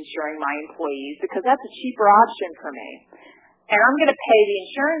risk of insuring my employees because that's a cheaper option for me. And I'm going to pay the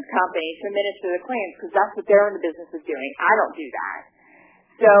insurance company to administer the claims because that's what they're in the business of doing. I don't do that.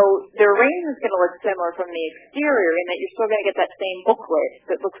 So the arrangement is going to look similar from the exterior in that you're still going to get that same booklet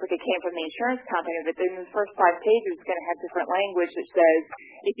that looks like it came from the insurance company, but in the first 5 pages it's going to have different language that says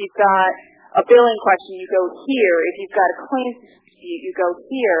if you've got a billing question, you go here. If you've got a claims dispute, you go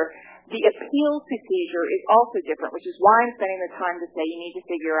here. The appeals procedure is also different, which is why I'm spending the time to say you need to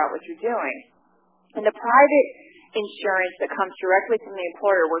figure out what you're doing. And the private insurance that comes directly from the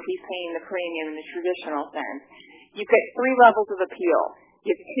employer where he's paying the premium in the traditional sense, you get 3 levels of appeal.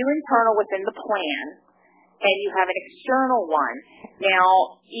 You have 2 internal within the plan, and you have an external one.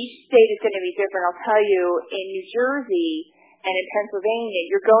 Now, each state is going to be different. I'll tell you, in New Jersey and in Pennsylvania,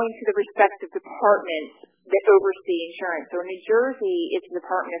 you're going to the respective departments that oversee insurance. So in New Jersey, it's the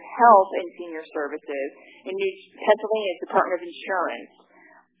Department of Health and Senior Services. In Pennsylvania, it's the Department of Insurance.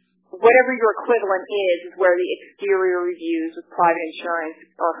 Whatever your equivalent is where the exterior reviews with private insurance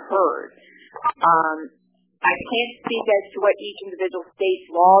are heard. I can't speak as to what each individual state's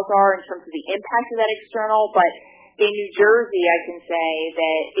laws are in terms of the impact of that external, but in New Jersey, I can say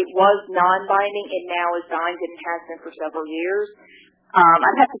that it was non-binding and now is binding and has been for several years.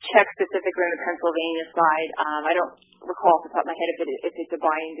 I'd have to check specifically on the Pennsylvania side. I don't recall off the top of my head if it's a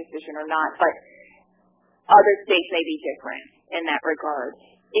binding decision or not, but other states may be different in that regard.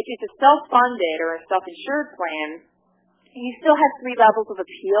 If it's a self-funded or a self-insured plan, you still have 3 levels of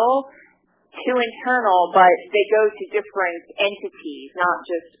appeal, 2 internal, but they go to different entities, not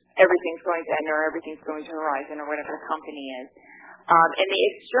just everything's going to Aetna or everything's going to Horizon or whatever the company is. And the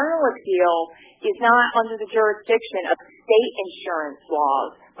external appeal is not under the jurisdiction of state insurance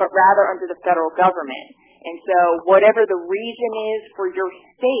laws, but rather under the federal government. And so whatever the region is for your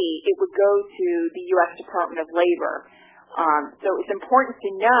state, it would go to the U.S. Department of Labor. So it's important to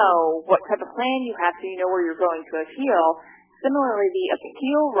know what type of plan you have so you know where you're going to appeal. Similarly, the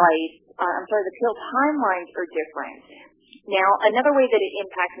appeal rights, the appeal timelines are different. Now, another way that it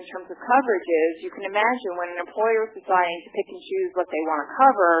impacts in terms of coverage is you can imagine when an employer is deciding to pick and choose what they want to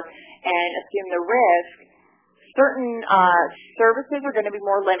cover and assume the risk, certain services are going to be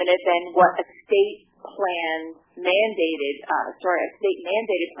more limited than what a state mandated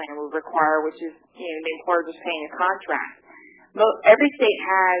plan would require, which is the employer just paying a contract. Every state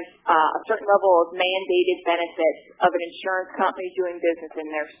has a certain level of mandated benefits of an insurance company doing business in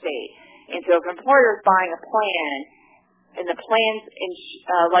their state. And so if an employer is buying a plan and the plan's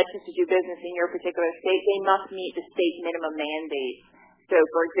licensed to do business in your particular state, they must meet the state minimum mandates. So,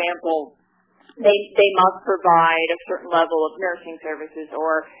 for example, they must provide a certain level of nursing services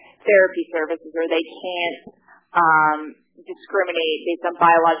or therapy services, or they can't discriminate based on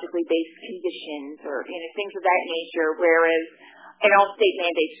biologically based conditions or things of that nature, whereas and all state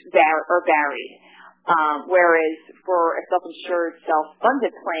mandates are varied. Whereas for a self-insured,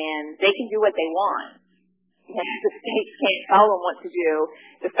 self-funded plan, they can do what they want. The states can't tell them what to do.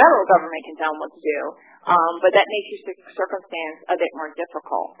 The federal government can tell them what to do. But that makes your circumstance a bit more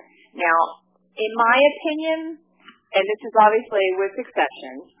difficult. Now, in my opinion, and this is obviously with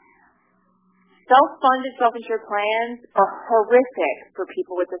exceptions, self-funded, self-insured plans are horrific for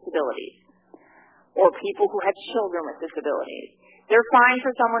people with disabilities or people who have children with disabilities. They're fine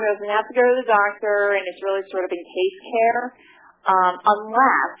for someone who doesn't have to go to the doctor and it's really sort of in case care.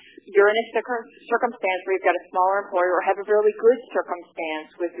 unless you're in a circumstance where you've got a smaller employer or have a really good circumstance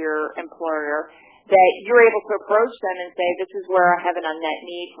with your employer, that you're able to approach them and say, this is where I have an unmet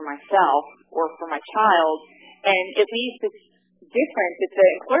need for myself or for my child, and at least it's different if the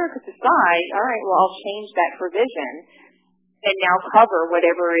employer could decide, all right, well, I'll change that provision and now cover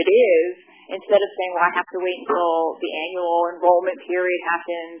whatever it is, instead of saying, well, I have to wait until the annual enrollment period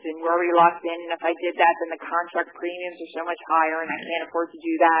happens and we're already locked in, and if I did that, then the contract premiums are so much higher and I can't afford to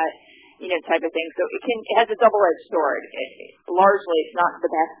do that, type of thing. So it has a double-edged sword. Largely, it's not the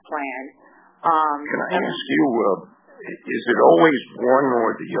best plan. Can I ask you, is it always one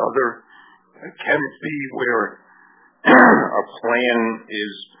or the other? Can it be where a plan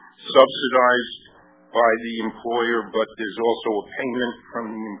is subsidized by the employer, but there's also a payment from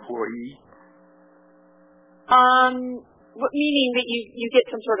the employee? Meaning that you get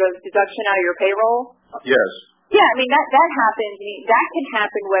some sort of deduction out of your payroll? Yes. Yeah, I mean, that happens. I mean, that can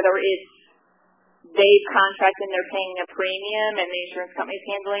happen whether it's they've contracted and they're paying a premium and the insurance company's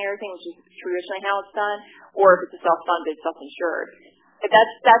handling everything, which is traditionally how it's done, or if it's a self-funded, self-insured. But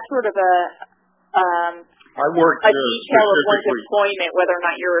that's sort of a detail of one's employment, whether or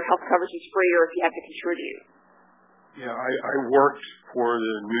not your health coverage is free or if you have to contribute. Yeah, I worked for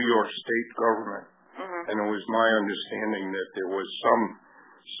the New York State government, and it was my understanding that there was some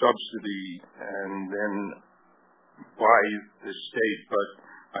subsidy and then by the state, but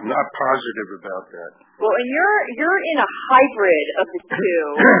I'm not positive about that. Well, and you're in a hybrid of the two,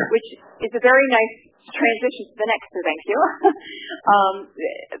 which is a very nice transition to the next, so thank you.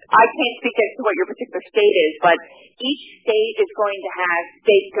 I can't speak as to what your particular state is, but each state is going to have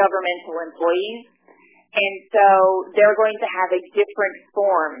state governmental employees, and so they're going to have a different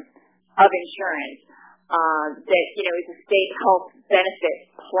form of insurance that, is a state health benefit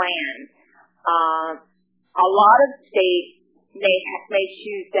plan. A lot of states may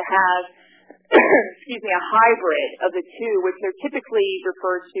choose to have, a hybrid of the two, which are typically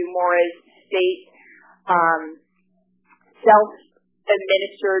referred to more as state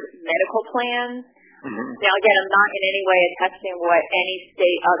self-administered medical plans. Now, again, I'm not in any way attesting what any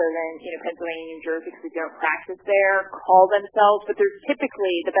state other than Pennsylvania and New Jersey, because we don't practice there, call themselves. But there's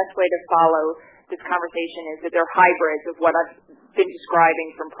typically the best way to follow this conversation is that they're hybrids of what I've been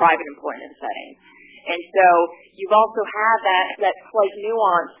describing from private employment settings. And so you've also had that slight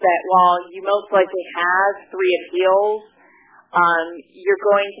nuance that while you most likely have 3 appeals, you're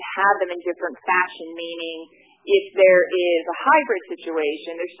going to have them in different fashion, meaning if there is a hybrid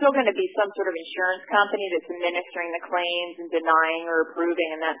situation, there's still going to be some sort of insurance company that's administering the claims and denying or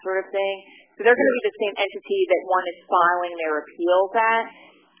approving and that sort of thing. So they're going to be the same entity that one is filing their appeals at.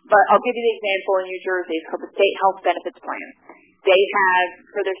 But I'll give you the example in New Jersey. It's called the State Health Benefits Plan. They have,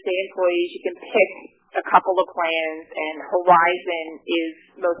 for their state employees, you can pick a couple of plans, and Horizon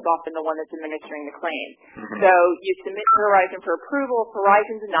is most often the one that's administering the claim. So you submit to Horizon for approval. If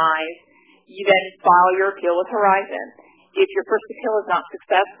Horizon denies, you then file your appeal with Horizon. If your first appeal is not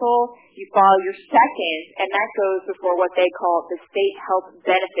successful, you file your second, and that goes before what they call the State Health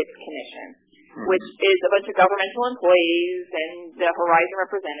Benefits Commission, which is a bunch of governmental employees and the Horizon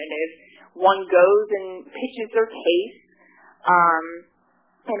representatives. One goes and pitches their case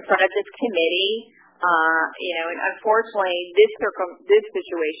in front of this committee. And unfortunately, this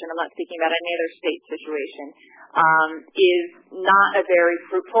situation, I'm not speaking about any other state situation, is not a very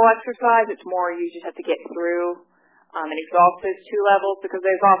fruitful exercise. It's more you just have to get through and exhaust those 2 levels, because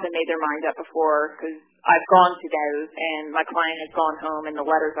they've often made their mind up before, because I've gone to those and my client has gone home and the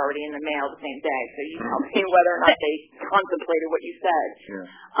letter's already in the mail the same day. So you tell me whether or not they contemplated what you said.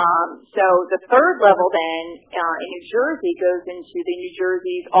 So the 3rd level then in New Jersey goes into the New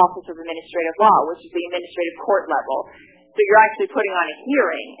Jersey's Office of Administrative Law, which is the administrative court level. So you're actually putting on a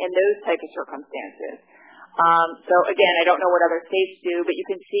hearing in those type of circumstances. So again, I don't know what other states do, but you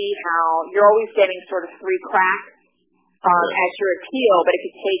can see how you're always getting sort of 3 cracks at your appeal, but it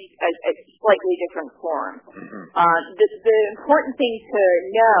could take a slightly different form. The important thing to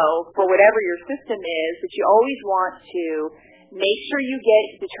know for whatever your system is that you always want to make sure you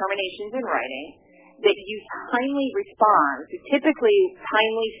get determinations in writing, that you timely respond. So typically,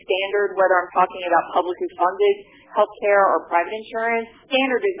 timely standard, whether I'm talking about publicly funded health care or private insurance,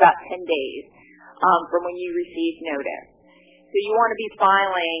 standard is about 10 days from when you receive notice. So you want to be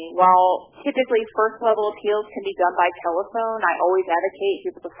filing, while typically first-level appeals can be done by telephone, I always advocate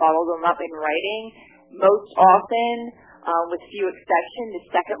people to follow them up in writing. Most often, with few exceptions,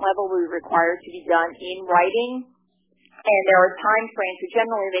 the second level will be required to be done in writing. And there are time frames, so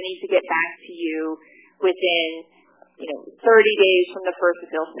generally they need to get back to you within 30 days from the first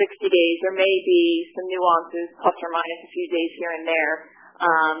appeal, 60 days. There may be some nuances, plus or minus a few days here and there.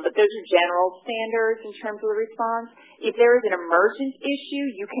 But those are general standards in terms of the response. If there is an emergent issue,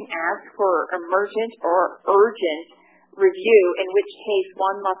 you can ask for emergent or urgent review, in which case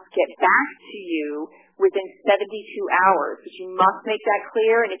one must get back to you within 72 hours. But you must make that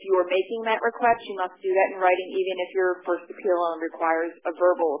clear, and if you are making that request, you must do that in writing, even if your first appeal only requires a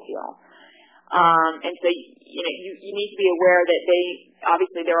verbal appeal. And so, you need to be aware that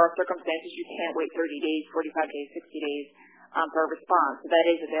obviously there are circumstances you can't wait 30 days, 45 days, 60 days for a response. So that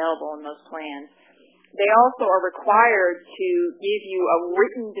is available in most plans. They also are required to give you a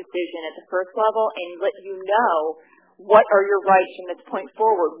written decision at the first level and let you know what are your rights from this point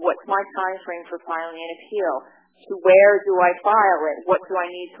forward. What's my time frame for filing an appeal? To where do I file it? What do I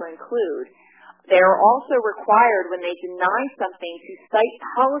need to include? They are also required, when they deny something, to cite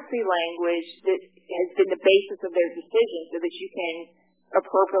policy language that has been the basis of their decision so that you can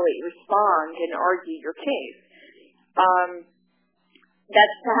appropriately respond and argue your case.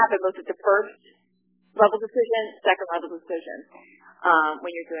 That's to happen both at the first level decision, second level decision,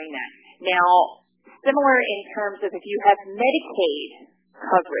 when you're doing that. Now, similar in terms of if you have Medicaid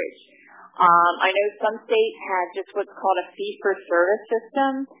coverage, I know some states have just what's called a fee-for-service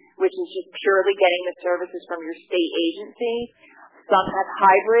system, which is just purely getting the services from your state agency. Some have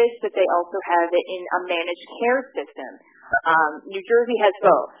hybrids, but they also have it in a managed care system. New Jersey has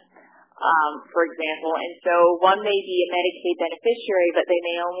both, for example, and so one may be a Medicaid beneficiary, but they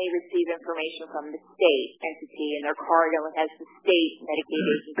may only receive information from the state entity, and their card only has the state Medicaid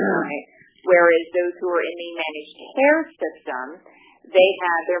agency on it, whereas those who are in the managed care system, they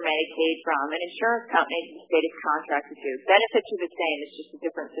have their Medicaid from an insurance company that the state is contracted to. Benefits are the same. It's just a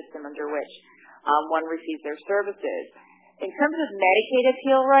different system under which one receives their services. In terms of Medicaid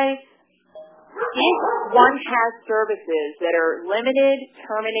appeal rights, if one has services that are limited,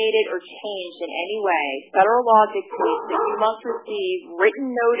 terminated, or changed in any way, federal law dictates that you must receive written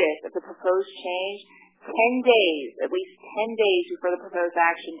notice of the proposed change 10 days, at least 10 days before the proposed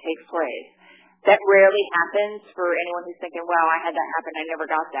action takes place. That rarely happens for anyone who's thinking, wow, I had that happen, I never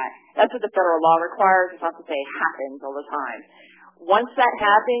got that. That's what the federal law requires. It's not to say it happens all the time. Once that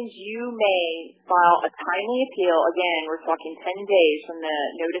happens, you may file a timely appeal. Again, we're talking 10 days from the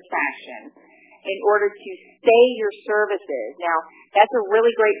notice of action in order to stay your services. Now, that's a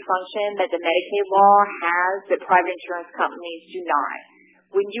really great function that the Medicaid law has that private insurance companies do not.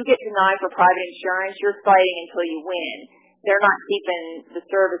 When you get denied for private insurance, you're fighting until you win. They're not keeping the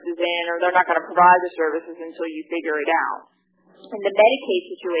services in, or they're not going to provide the services until you figure it out. In the Medicaid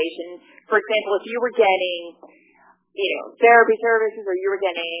situation, for example, if you were getting therapy services, or you were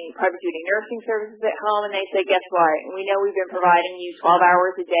getting private duty nursing services at home, and they say, guess what, we know we've been providing you 12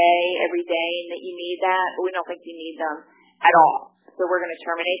 hours a day, every day, and that you need that, but we don't think you need them at all. So we're going to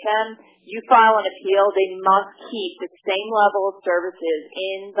terminate them. You file an appeal, they must keep the same level of services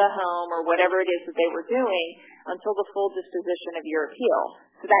in the home or whatever it is that they were doing until the full disposition of your appeal.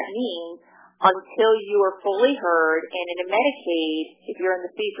 So that means until you are fully heard, and in a Medicaid, if you're in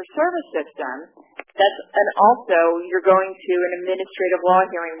the fee-for-service system, and also you're going to an administrative law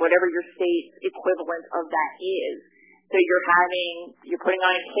hearing, whatever your state's equivalent of that is. So you're putting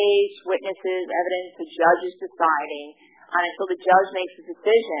on a case, witnesses, evidence, the judge is deciding, and until the judge makes a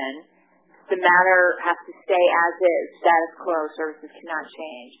decision, the matter has to stay as is, status quo, services cannot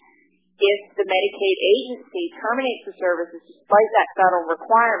change. If the Medicaid agency terminates the services despite that federal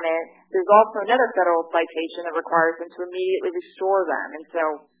requirement, there's also another federal citation that requires them to immediately restore them. And so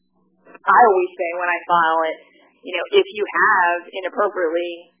I always say when I file it, if you have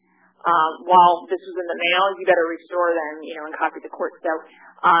inappropriately, while this was in the mail, you better restore them, and copy the court. So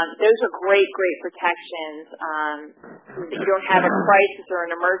those are great, great protections. You don't have a crisis or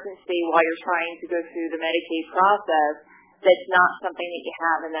an emergency while you're trying to go through the Medicaid process. That's not something that you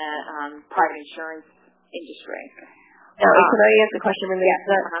have in the private insurance industry. Can I ask a question related to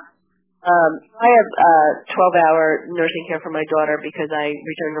that? I have 12-hour nursing care for my daughter because I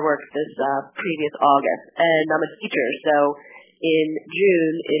returned to work this previous August, and I'm a teacher. So in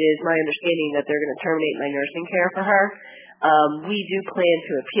June, it is my understanding that they're going to terminate my nursing care for her. We do plan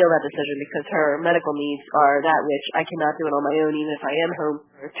to appeal that decision because her medical needs are that which I cannot do it on my own, even if I am home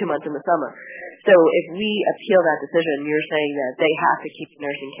for 2 months in the summer. So if we appeal that decision, you're saying that they have to keep the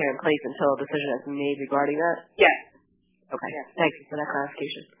nursing care in place until a decision has been made regarding that? Yes. Okay. Yes. Thank you for that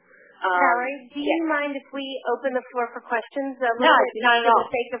clarification. Carrie, do you mind if we open the floor for questions? No, not at all.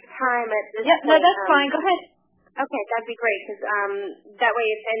 For the sake of time at this point. No, that's fine. Go ahead. Okay, that'd be great, because that way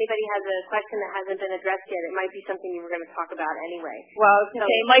if anybody has a question that hasn't been addressed yet, it might be something you were going to talk about anyway. Well,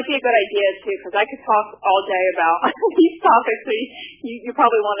 it might be a good idea, too, because I could talk all day about these topics, so you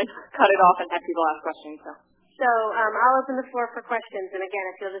probably want to cut it off and have people ask questions. So I'll open the floor for questions, and again,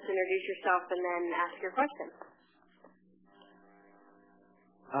 if you'll just introduce yourself and then ask your question.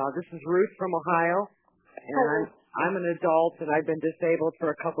 This is Ruth from Ohio, and I'm an adult, and I've been disabled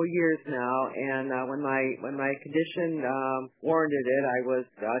for a couple years now. And when my condition warranted it, I was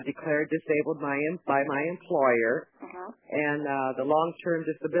declared disabled by my employer. And the long-term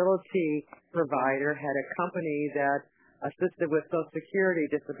disability provider had a company that assisted with Social Security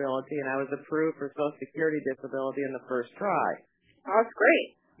disability, and I was approved for Social Security disability in the first try. Oh, that's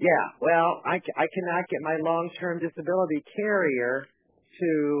great. Yeah. Well, I cannot get my long-term disability carrier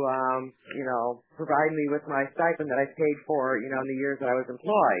to, provide me with my stipend that I paid for, in the years that I was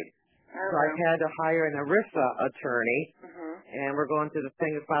employed. So I had to hire an ERISA attorney, and we're going through the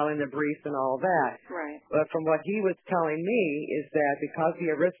thing of filing the briefs and all that. Right. But from what he was telling me is that because the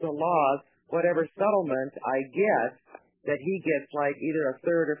ERISA laws, whatever settlement I get, that he gets like either a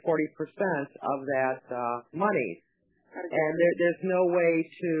third or 40% of that money. And there's no way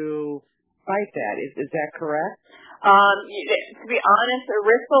to fight that. Is that correct? To be honest,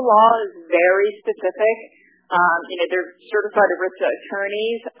 ERISA law is very specific. They're certified ERISA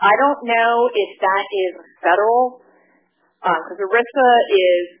attorneys. I don't know if that is federal, because ERISA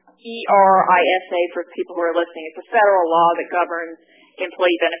is ERISA for people who are listening. It's a federal law that governs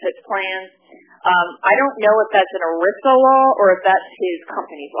employee benefits plans. I don't know if that's an ERISA law or if that's his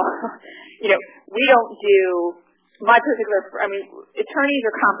company's law. We don't do attorneys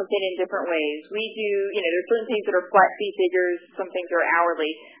are compensated in different ways. We do, there's certain things that are flat fee figures, some things are hourly.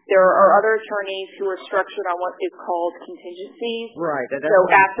 There are other attorneys who are structured on what is called contingencies. Right. So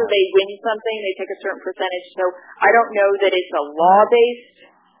after they win something, they take a certain percentage. So I don't know that it's a law-based.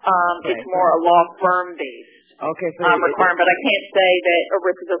 It's more a law firm-based. Okay. So requirement, but I can't say that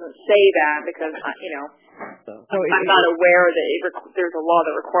ERISA doesn't say that because, I'm not aware that there's a law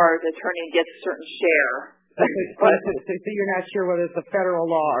that requires the attorney gets a certain share. So you're not sure whether it's a federal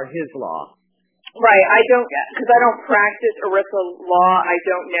law or his law? Right. Because I don't practice ERISA law. I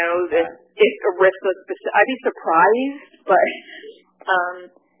don't know that it's ERISA specific. I'd be surprised, but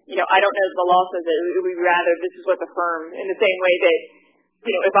I don't know if the law says it would be rather this is what the firm, in the same way that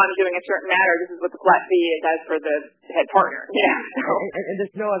if I'm doing a certain matter, this is what the flat fee is as for the head partner. Yeah. And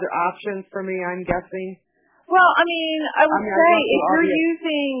there's no other options for me, I'm guessing. Well, I would say if you're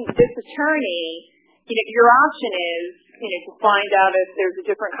using this attorney. Your option is, to find out if there's a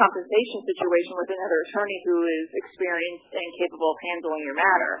different compensation situation with another attorney who is experienced and capable of handling your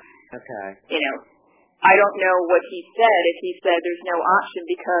matter. Okay. I don't know what he said, if he said there's no option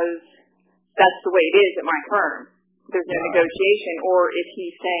because that's the way it is at my firm. There's no negotiation, or if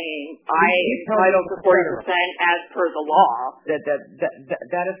he's saying, I am entitled to 40% as per the law.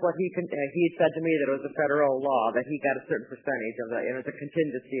 That is what he said to me, that it was a federal law, that he got a certain percentage of it, and it was a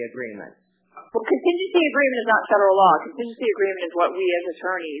contingency agreement. Well, contingency agreement is not federal law. Contingency agreement is what we as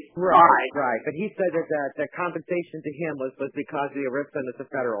attorneys provide. Right. But he said that the compensation to him was because the ERISA and it's a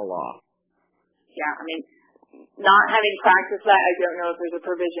federal law. Yeah, not having practiced that, I don't know if there's a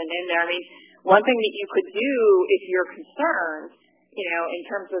provision in there. One thing that you could do if you're concerned, in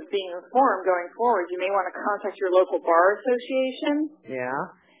terms of being reformed going forward, you may want to contact your local bar association. Yeah.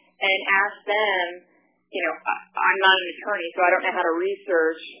 And ask them, I'm not an attorney, so I don't know how to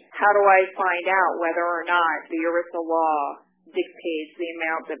research. How do I find out whether or not the ERISA law dictates the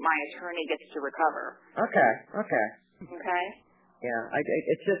amount that my attorney gets to recover? Okay. Okay. Yeah.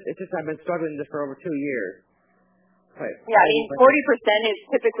 It's just I've been struggling with this for over 2 years. But, 40% is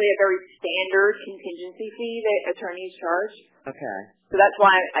typically a very standard contingency fee that attorneys charge. Okay. So that's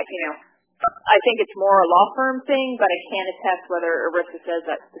why I think it's more a law firm thing, but I can't attest whether ERISA says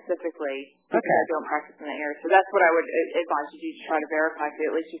that specifically because I don't practice in that area. So that's what I would advise you to try to verify, so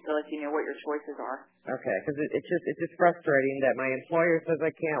at least you feel like you know what your choices are. Okay, because it's just frustrating that my employer says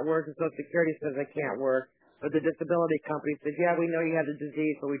I can't work and Social Security says I can't work, but the disability company says, yeah, we know you have the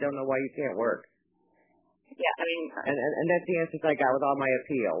disease, but we don't know why you can't work. Yeah, And that's the answers I got with all my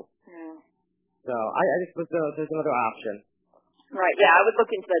appeals. Yeah. So I just was there's another option. Right, yeah, I would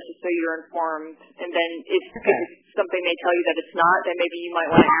look into that just so you're informed. And then if something may tell you that it's not, then maybe you might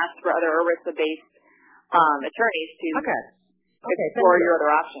want to ask for other ERISA-based attorneys to explore your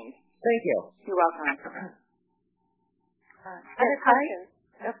other options. Thank you. You're welcome. Other questions?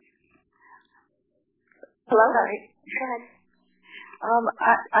 Yep. Hello? Sorry. Go ahead.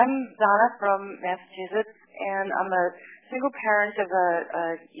 I'm Donna from Massachusetts, and I'm a single parent of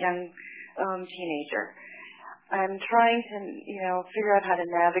a young teenager. I'm trying to, figure out how to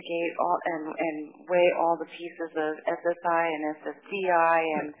navigate all and weigh all the pieces of SSI and SSDI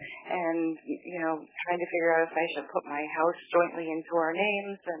and trying to figure out if I should put my house jointly into our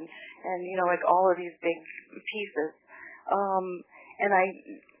names and like all of these big pieces. And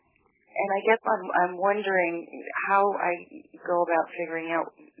I guess I'm wondering how I go about figuring out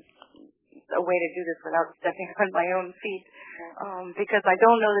a way to do this without stepping on my own feet, because I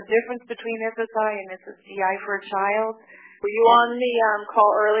don't know the difference between SSI and SSDI for a child. Were you on the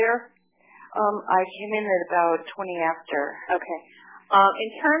call earlier? I came in at about 20 after. Okay. In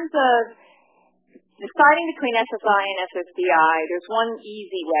terms of deciding between SSI and SSDI, there's one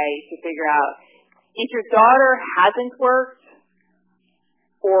easy way to figure out. If your daughter hasn't worked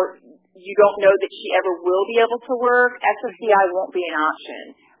or you don't know that she ever will be able to work, SSDI won't be an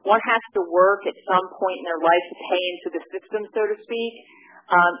option. One has to work at some point in their life to pay into the system, so to speak,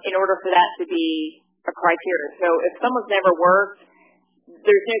 in order for that to be a criteria. So if someone's never worked,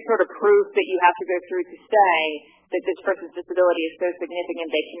 there's no sort of proof that you have to go through to say that this person's disability is so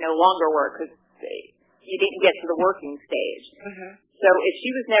significant they can no longer work because you didn't get to the working stage. Mm-hmm. So if she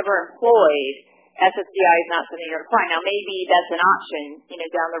was never employed, SSDI is not something you're applying. Now, maybe that's an option,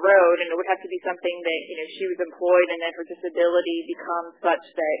 down the road, and it would have to be something that, she was employed and then her disability becomes such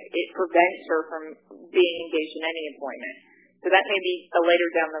that it prevents her from being engaged in any employment. So that may be a later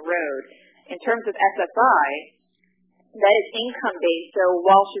down the road. In terms of SSI, that is income-based. So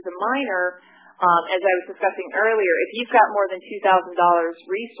while she's a minor, as I was discussing earlier, if you've got more than $2,000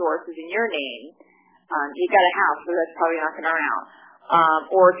 resources in your name, you've got a house, so that's probably knocking her out.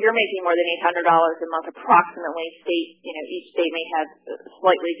 Or if you're making more than $800 a month, approximately, each state may have a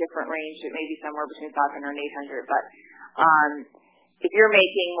slightly different range. It may be somewhere between $500 and $800. But if you're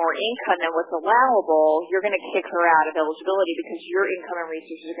making more income than what's allowable, you're going to kick her out of eligibility because your income and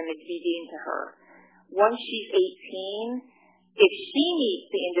resources are going to be deemed to her. Once she's 18, if she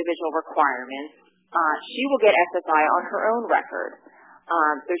meets the individual requirements, she will get SSI on her own record.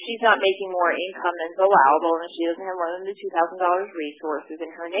 So she's not making more income than's allowable, and she doesn't have more than the $2,000 resources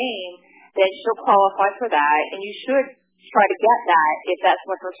in her name, then she'll qualify for that, and you should try to get that if that's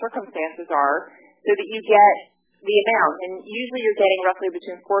what her circumstances are, so that you get the amount. And usually you're getting roughly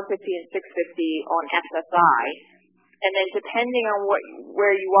between $450 and $650 on SSI. And then depending on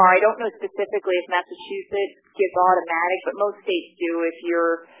where you are, I don't know specifically if Massachusetts gives automatic, but most states do. If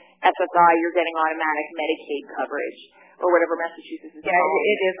you're SSI, you're getting automatic Medicaid coverage, or whatever Massachusetts is. Yeah,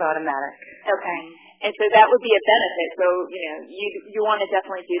 it is automatic. Okay. And so that would be a benefit. So, you want to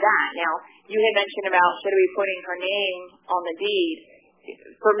definitely do that. Now, you had mentioned about should we be putting her name on the deed.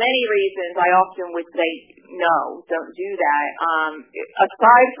 For many reasons, I often would say no, don't do that.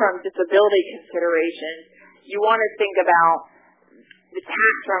 Aside from disability considerations, you want to think about the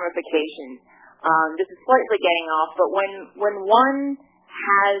tax ramifications. This is slightly getting off, but when one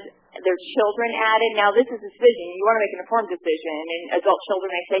has their children added, now this is a decision. You want to make an informed decision. And adult children,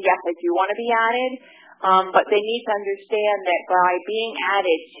 they say, yes, I do want to be added, but they need to understand that by being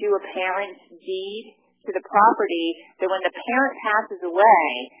added to a parent's deed to the property, that when the parent passes away,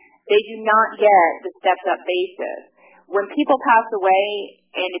 they do not get the stepped-up basis. When people pass away,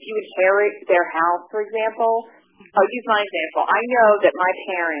 and if you inherit their house, for example, I'll use my example. I know that my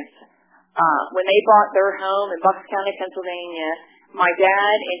parents, when they bought their home in Bucks County, Pennsylvania, my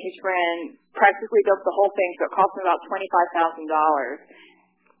dad and his friend practically built the whole thing, so it cost them about $25,000.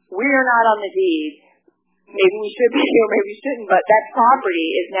 We are not on the deed. Maybe we should be, or maybe we shouldn't, but that property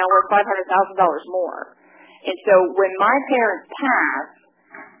is now worth $500,000 more. And so when my parents pass,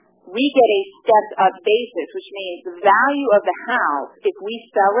 we get a stepped-up basis, which means the value of the house, if we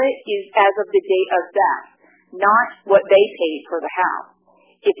sell it, is as of the date of death, not what they paid for the house.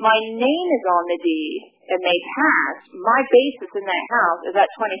 If my name is on the deed and they pass, my basis in that house is at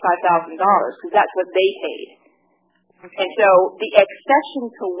 $25,000 because that's what they paid. And so the accession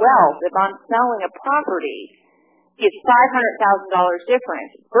to wealth, if I'm selling a property, is $500,000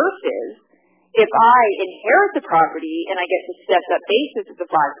 difference versus if I inherit the property and I get the stepped-up basis of the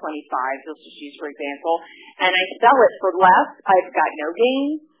 $525,000, let's just use for example, and I sell it for less, I've got no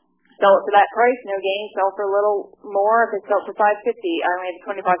gain. Sell it for that price, no gain. Sell for a little more. If I sell it for $550,000, I only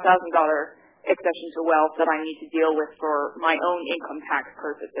have $25,000 accession to wealth that I need to deal with for my own income tax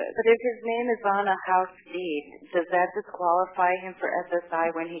purposes. But if his name is on a house deed, does that disqualify him for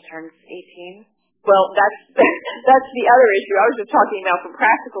SSI when he turns 18? Well, that's the other issue. I was just talking about from a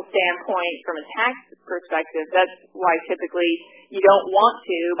practical standpoint, from a tax perspective. That's why typically you don't want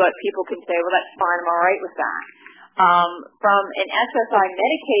to, but people can say, well, that's fine, I'm all right with that. From an SSI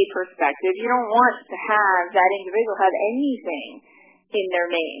Medicaid perspective, you don't want to have that individual have anything in their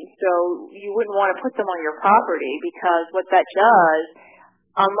name. So you wouldn't want to put them on your property, because what that does,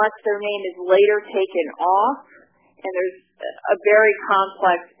 unless their name is later taken off, and there's a very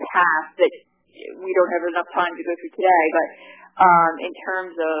complex path that we don't have enough time to go through today, but in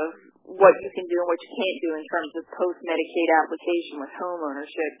terms of what you can do and what you can't do in terms of post-Medicaid application with home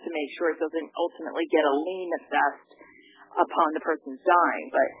ownership to make sure it doesn't ultimately get a lien assessed upon the person's dying.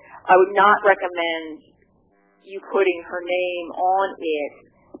 But I would not recommend you putting her name on it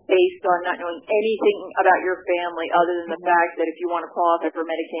based on not knowing anything about your family other than the fact that if you want to qualify for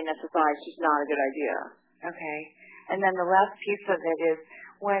Medicaid and SSI, it's just not a good idea. Okay. And then the last piece of it is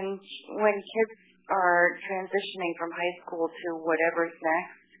when kids are transitioning from high school to whatever's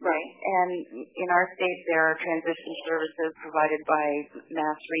next. Right. And in our state, there are transition services provided by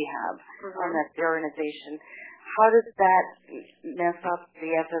Mass Rehab, and that's the organization. How does that mess up the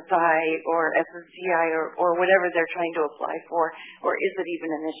SSI or SSDI or whatever they're trying to apply for, or is it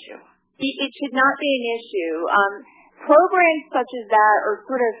even an issue? It should not be an issue. Programs such as that are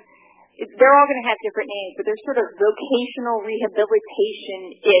sort of, they're all going to have different names, but they're sort of vocational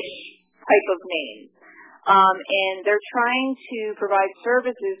rehabilitation-ish type of names. And they're trying to provide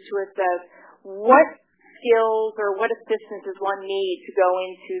services to assess what skills or what assistances one needs to go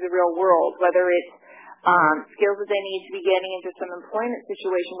into the real world, whether it's skills that they need to be getting into some employment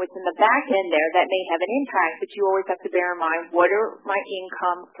situation, which in the back end there, that may have an impact, but you always have to bear in mind, what are my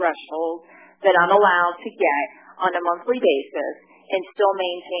income thresholds that I'm allowed to get on a monthly basis and still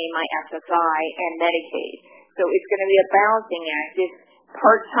maintain my SSI and Medicaid. So it's going to be a balancing act. If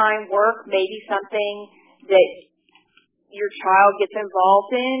part-time work may be something that your child gets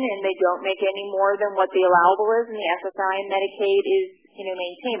involved in and they don't make any more than what the allowable is and the SSI and Medicaid is,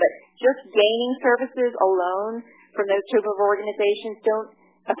 maintained. But just gaining services alone from those type of organizations don't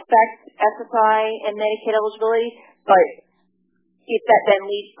affect SSI and Medicaid eligibility, but if that then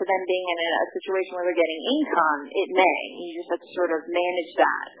leads to them being in a situation where they're getting income, it may. You just have to sort of manage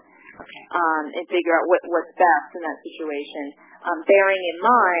that and figure out what's best in that situation, bearing in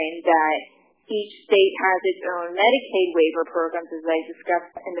mind that each state has its own Medicaid waiver programs, as I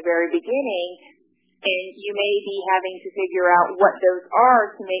discussed in the very beginning, and you may be having to figure out what those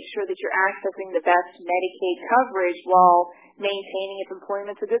are to make sure that you're accessing the best Medicaid coverage while maintaining if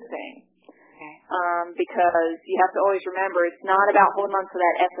employment's a good thing. Because you have to always remember, it's not about holding on to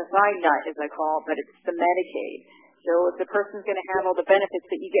that SSI nut, as I call it, but it's the Medicaid. So if the person's going to have all the benefits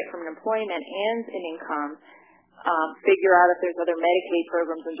that you get from an employment and an income, figure out if there's other Medicaid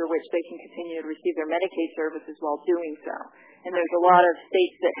programs under which they can continue to receive their Medicaid services while doing so. And there's a lot of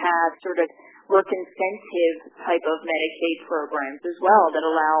states that have sort of work incentive type of Medicaid programs as well that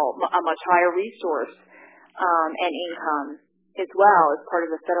allow a much higher resource and income as well as part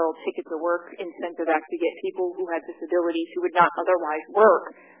of the federal Ticket to Work Incentive Act to get people who had disabilities who would not otherwise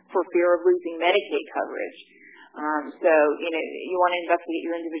work for fear of losing Medicaid coverage. So, you want to investigate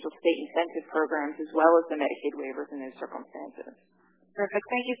your individual state incentive programs as well as the Medicaid waivers in those circumstances. Perfect.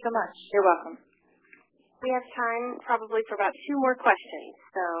 Thank you so much. You're welcome. We have time probably for about 2 more questions,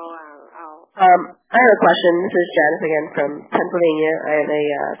 so I'll... I have a question. This is Janice again from Pennsylvania. I have a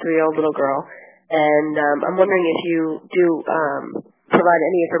 3-year-old little girl, and I'm wondering if you do provide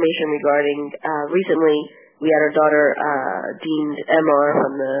any information regarding, recently we had our daughter deemed MR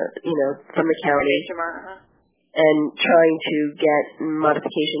from the county. And trying to get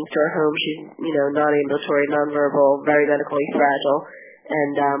modifications to her home. She's, non-ambulatory, nonverbal, very medically fragile.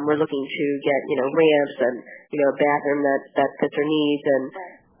 And we're looking to get, ramps and, a bathroom that fits her needs and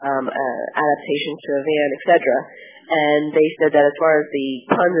adaptations to a van, etc. And they said that as far as the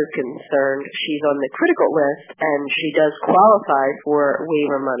funds is concerned, she's on the critical list and she does qualify for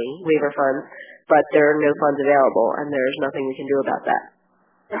waiver funds, but there are no funds available and there's nothing we can do about that.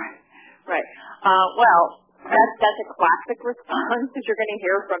 Right. Well, that's a classic response that you're going to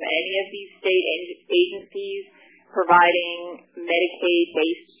hear from any of these state agencies providing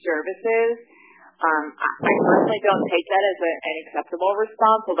Medicaid-based services. I personally don't take that as an acceptable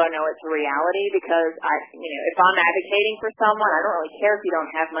response, although I know it's a reality because if I'm advocating for someone, I don't really care if you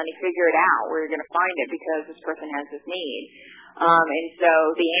don't have money, figure it out where you're going to find it because this person has this need. And so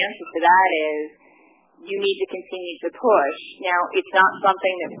the answer to that is you need to continue to push. Now, it's not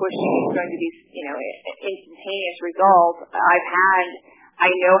something that pushing is going to be, instantaneous results. I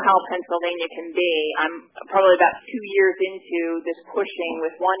know how Pennsylvania can be. I'm probably about 2 years into this pushing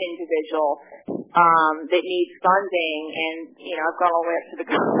with one individual that needs funding, and I've gone all the way up to the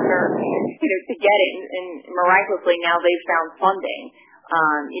governor, to get it, and miraculously now they've found funding.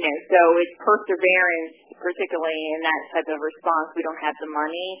 So it's perseverance, particularly in that type of response. We don't have the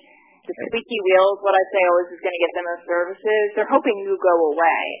money. the squeaky wheels, what I say always is going to get them those services. They're hoping to go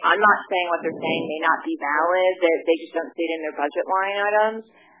away. I'm not saying what they're saying may not be valid, that they just don't see it in their budget line items,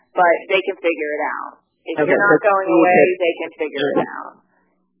 but they can figure it out. If you're not going away, they can figure it out.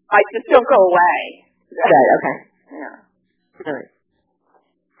 I just don't go away. Right, okay. Yeah. All right.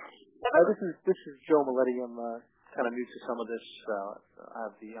 This is Joe Maletti. I'm kind of new to some of this.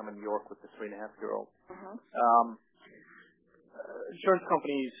 I'm in New York with the 3.5-year-old. Insurance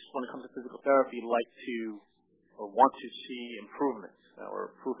companies, when it comes to physical therapy, like to or want to see improvements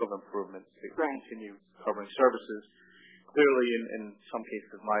or proof of improvements to continue covering services. Clearly, in some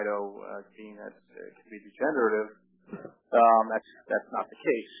cases, MITO, being that it can be degenerative, that's not the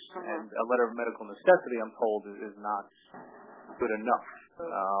case. And a letter of medical necessity, I'm told, is not good enough.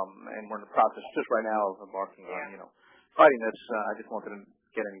 And we're in the process just right now of embarking on, fighting this. I just wanted to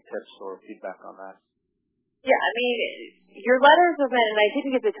get any tips or feedback on that. Yeah, I mean, your letters of, and I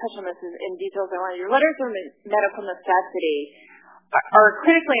didn't get to touch on this in detail as I wanted, your letters of medical necessity are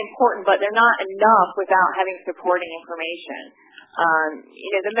critically important, but they're not enough without having supporting information.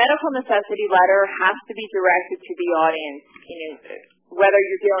 The medical necessity letter has to be directed to the audience, whether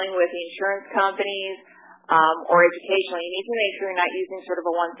you're dealing with the insurance companies or educational. You need to make sure you're not using sort of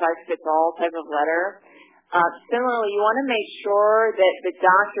a one-size-fits-all type of letter. Similarly, you want to make sure that the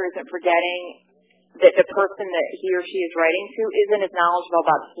doctor isn't forgetting that the person that he or she is writing to isn't as knowledgeable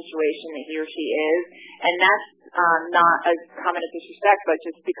about the situation that he or she is. And that's not a comment of disrespect, but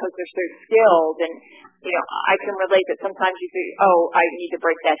just because they're so skilled. And, I can relate that sometimes you think, I need to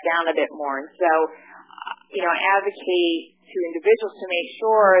break that down a bit more. And so, I advocate to individuals to make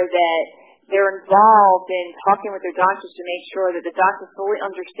sure that they're involved in talking with their doctors to make sure that the doctor fully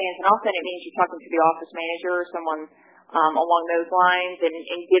understands. And often it means you're talking to the office manager or someone along those lines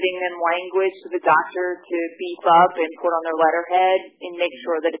and giving them language to the doctor to beef up and put on their letterhead and make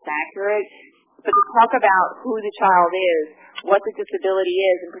sure that it's accurate. But to talk about who the child is, what the disability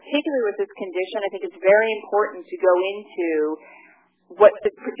is, and particularly with this condition, I think it's very important to go into what the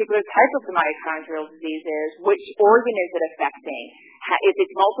particular type of the mitochondrial disease is, which organ is it affecting, if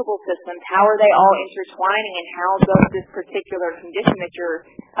it's multiple systems, how are they all intertwining, and how does this particular condition that you're,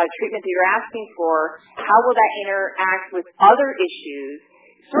 treatment that you're asking for, how will that interact with other issues?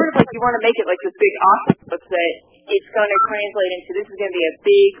 Sort of like you want to make it like this big octopus that it's going to translate into this is going to be a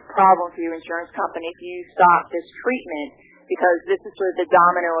big problem for your insurance company if you stop this treatment, because this is sort of the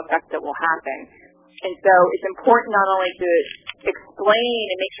domino effect that will happen. And so it's important not only to explain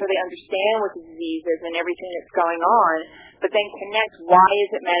and make sure they understand what the disease is and everything that's going on, but then connect why is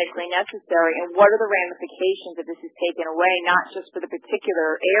it medically necessary and what are the ramifications if this is taken away, not just for the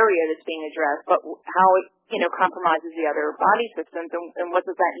particular area that's being addressed, but how it compromises the other body systems and what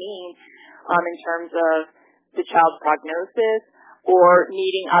does that mean in terms of the child's prognosis or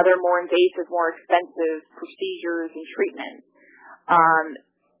needing other more invasive, more expensive procedures and treatments.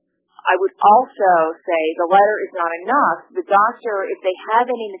 I would also say the letter is not enough. The doctor, if they have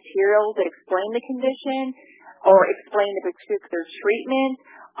any materials that explain the condition or explain the particular treatment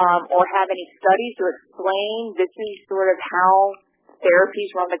or have any studies to explain this is sort of how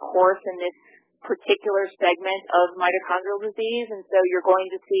therapies run the course in this particular segment of mitochondrial disease, and so you're going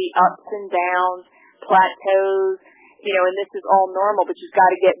to see ups and downs, plateaus, and this is all normal, but you've got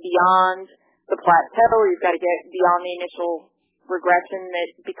to get beyond the plateau, or you've got to get beyond the initial regression that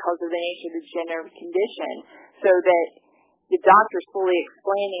because of the nature of the degenerative condition, so that the doctor's fully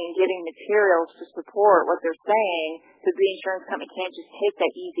explaining and giving materials to support what they're saying, so the insurance company can't just take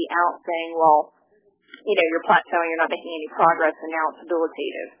that easy out saying, well, you're plateauing, you're not making any progress, and now it's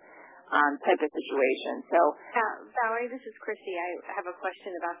debilitative type of situation. So, Valerie, this is Christy. I have a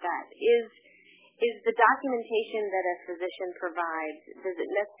question about that. Is the documentation that a physician provides, does it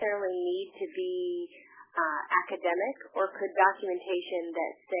necessarily need to be academic, or could documentation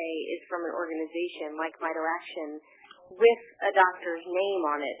that, say, is from an organization like MitoAction with a doctor's name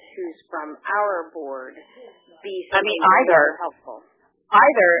on it who's from our board be something either helpful?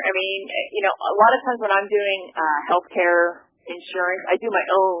 Either. A lot of times when I'm doing healthcare insurance, I do my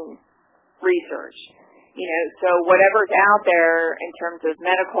own research. So whatever's out there in terms of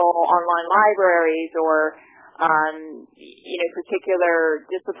medical online libraries or, particular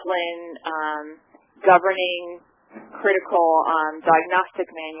discipline governing critical diagnostic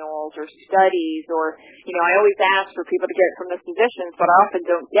manuals or studies or, I always ask for people to get it from the physicians, but I often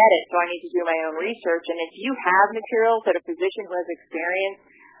don't get it, so I need to do my own research. And if you have materials that a physician who has experience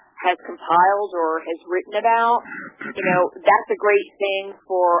has compiled or has written about, that's a great thing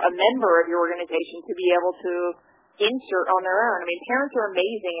for a member of your organization to be able to insert on their own. I mean, parents are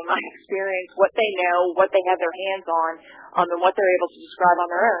amazing in my experience, what they know, what they have their hands on, and what they're able to describe on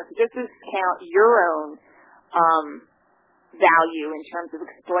their own. So just discount your own value in terms of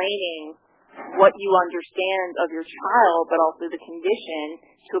explaining what you understand of your child, but also the condition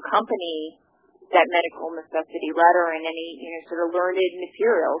to accompany that medical necessity letter and any sort of learned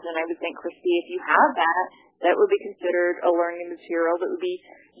materials. And I would think, Christy, if you have that, that would be considered a learning material that would be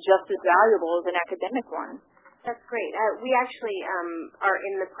just as valuable as an academic one. That's great. We actually are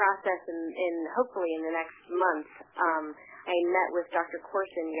in the process, and hopefully in the next month, I met with Dr.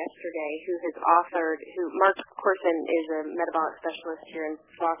 Corson yesterday, who has authored, Mark Corson is a metabolic specialist here in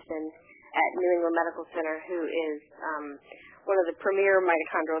Boston at New England Medical Center, who is one of the premier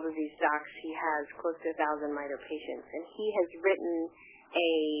mitochondrial disease docs. He has close to 1,000 mito patients, and he has written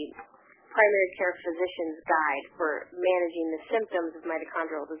a primary care physician's guide for managing the symptoms of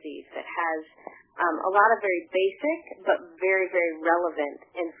mitochondrial disease that has a lot of very basic but very, very relevant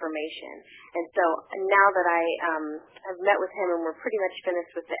information. And so now that I have met with him and we're pretty much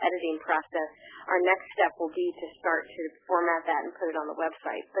finished with the editing process, our next step will be to start to format that and put it on the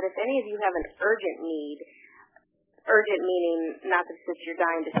website. But if any of you have an urgent need, urgent meaning not that you're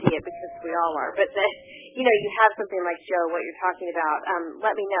dying to see it, because we all are, but that you have something like Joe, what you're talking about,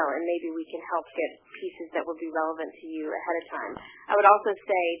 let me know, and maybe we can help get pieces that will be relevant to you ahead of time. I would also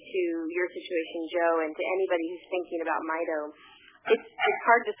say to your situation, Joe, and to anybody who's thinking about mito, it's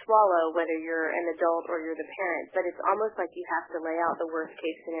hard to swallow whether you're an adult or you're the parent, but it's almost like you have to lay out the worst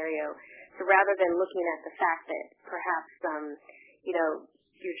case scenario. So rather than looking at the fact that perhaps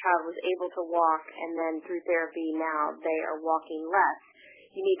your child was able to walk, and then through therapy now they are walking less,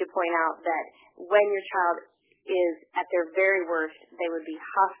 you need to point out that when your child is at their very worst, they would be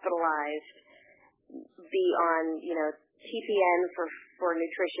hospitalized, be on, TPN for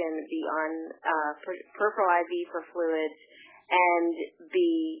nutrition, be on peripheral IV for fluids, and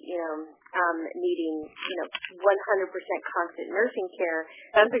be, needing, 100% constant nursing care.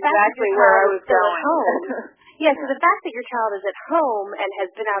 That's exactly where I was going. Yeah, so the fact that your child is at home and has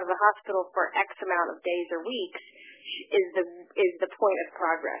been out of the hospital for X amount of days or weeks is the point of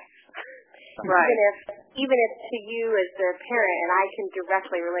progress. Right. Even if to you as the parent, and I can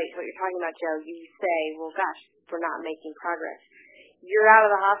directly relate to what you're talking about, Joe, you say, well, gosh, we're not making progress. You're out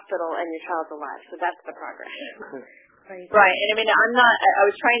of the hospital and your child's alive, so that's the progress. Right, and I mean, I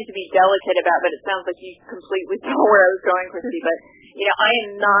was trying to be delicate about it, but it sounds like you completely saw where I was going, Christy, but, I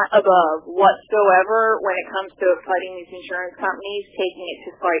am not above whatsoever when it comes to fighting these insurance companies, taking it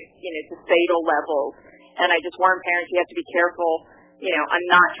to to fatal levels, and I just warn parents, you have to be careful. I'm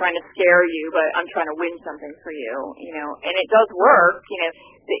not trying to scare you, but I'm trying to win something for you, and it does work,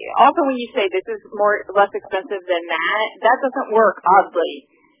 Often when you say this is less expensive than that doesn't work, oddly.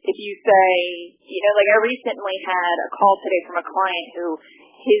 If you say, like I recently had a call today from a client who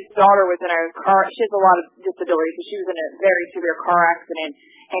his daughter was in a car, she has a lot of disabilities, so she was in a very severe car accident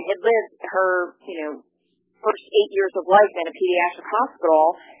and had lived her, first 8 years of life in a pediatric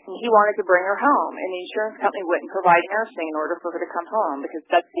hospital, and he wanted to bring her home, and the insurance company wouldn't provide nursing in order for her to come home, because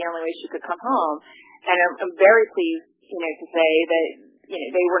that's the only way she could come home. And I'm very pleased, to say that,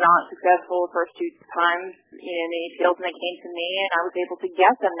 they were not successful the first 2 times, in the appeals, and they came to me, and I was able to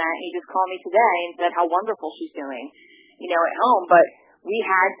get them that, and he just called me today and said how wonderful she's doing, at home. But we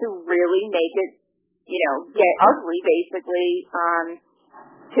had to really make it, get ugly, basically,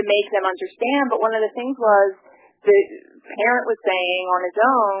 to make them understand. But one of the things was the parent was saying on his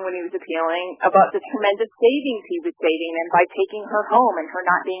own when he was appealing about the tremendous savings he was saving them by taking her home and her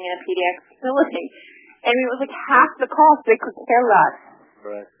not being in a pediatric facility. And it was like half the cost. They could care less.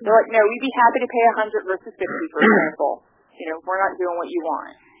 Right. They're like, no, we'd be happy to pay $100 versus $50, for example. We're not doing what you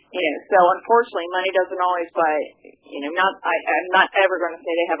want. So unfortunately, money doesn't always buy. I'm not ever going to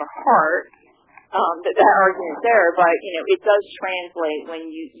say they have a heart. That argument's there, but it does translate when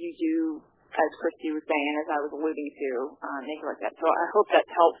you do, as Christy was saying, as I was alluding to, make it like that. So I hope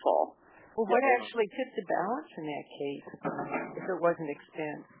that's helpful. Well, what actually tipped the balance in that case, if it wasn't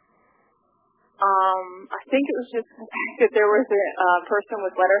expense? I think it was just the fact that there was a person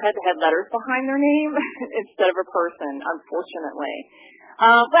with letterhead that had letters behind their name instead of a person, unfortunately.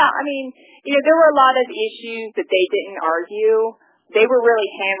 There were a lot of issues that they didn't argue. They were really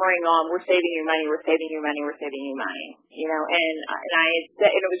hammering on, we're saving you money, we're saving you money, we're saving you money. And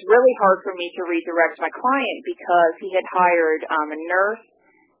it was really hard for me to redirect my client because he had hired a nurse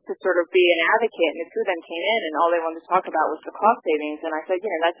to sort of be an advocate, and the two of them came in, and all they wanted to talk about was the cost savings. And I said,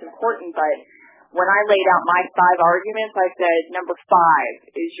 that's important, but when I laid out my 5 arguments, I said number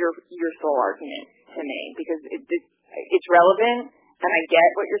 5 is your sole argument to me because it's relevant, and I get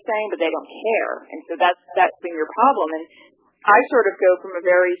what you're saying, but they don't care. And so that's been your problem. And I sort of go from a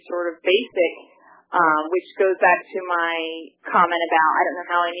very sort of basic, which goes back to my comment about I don't know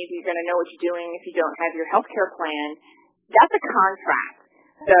how any of you are going to know what you're doing if you don't have your health care plan. That's a contract.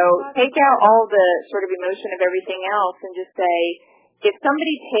 So take out all the sort of emotion of everything else and just say, if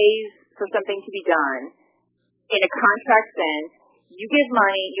somebody pays for something to be done in a contract sense, you give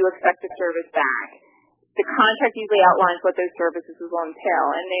money, you expect the service back. The contract usually outlines what those services will entail.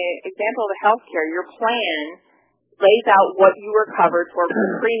 And the example of the health care, your plan lays out what you were covered for the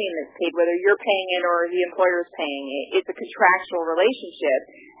premium that's paid, whether you're paying it or the employer is paying it. It's a contractual relationship.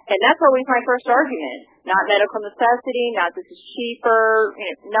 And that's always my first argument. Not medical necessity, not this is cheaper,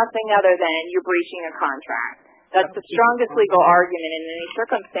 nothing other than you're breaching a contract. That's the strongest legal argument in any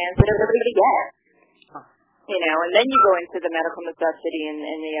circumstance that everybody gets. And then you go into the medical necessity and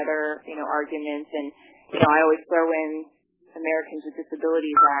the other, arguments. And, I always throw in Americans with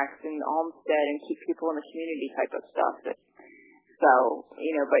Disabilities Act and Olmstead and keep people in the community type of stuff. But it's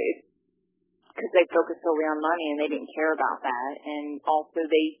because they focused solely on money and they didn't care about that. And also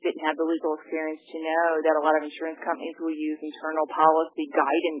they didn't have the legal experience to know that a lot of insurance companies will use internal policy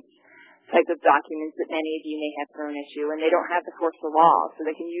guidance type of documents that many of you may have thrown issue, and they don't have to force the law, so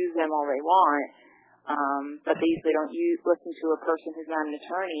they can use them all they want. But they usually don't listen to a person who's not an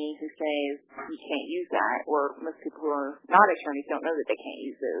attorney who says you can't use that, or most people who are not attorneys don't know that they can't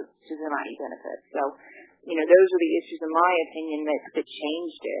use those to their money benefits. So, those are the issues, in my opinion, that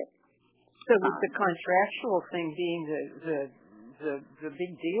changed it. So with the contractual thing being the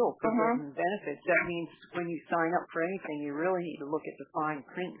big deal for certain benefits, that means when you sign up for anything, you really need to look at the fine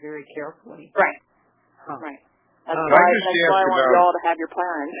print very carefully. Right. Huh. Right. That's why I want you all to have your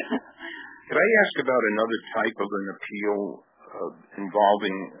plan. Could I ask about another type of an appeal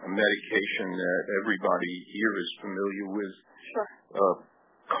involving a medication that everybody here is familiar with? Sure.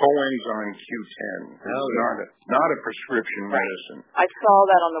 Coenzyme Q10. Not a prescription medicine. I saw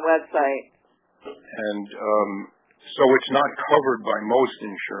that on the website. And so it's not covered by most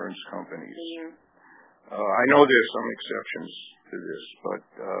insurance companies. I know there's some exceptions to this, but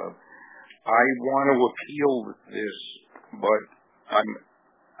I want to appeal this, but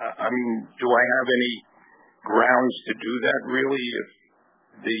do I have any grounds to do that really? If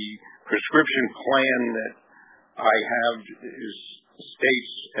the prescription plan that I have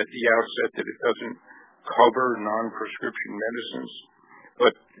states at the outset that it doesn't cover non-prescription medicines,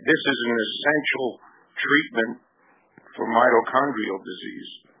 but this is an essential treatment for mitochondrial disease.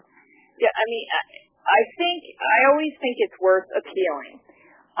 Yeah, I always think it's worth appealing.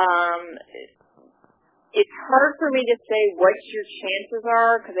 It's hard for me to say what your chances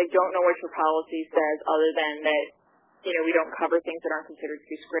are because I don't know what your policy says other than that, we don't cover things that aren't considered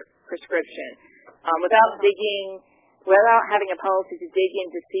prescription. Without having a policy to dig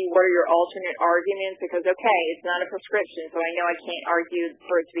in to see what are your alternate arguments, because, it's not a prescription, so I know I can't argue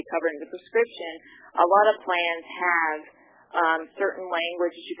for it to be covered in the prescription. A lot of plans have certain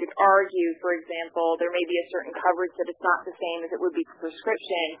language that you could argue. For example, there may be a certain coverage that it's not the same as it would be for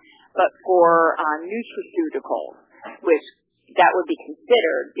prescription, but for nutraceuticals, which that would be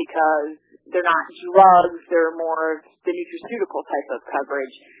considered because they're not drugs, they're more of the nutraceutical type of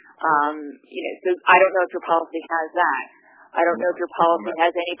coverage. So I don't know if your policy has that. I don't know if your policy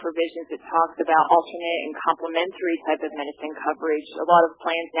has any provisions that talks about alternate and complementary type of medicine coverage. A lot of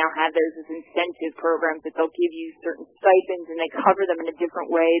plans now have those as incentive programs that they'll give you certain stipends and they cover them in a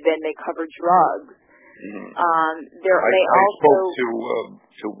different way than they cover drugs. I spoke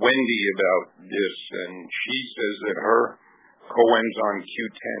to Wendy about this, and she says that her coenzyme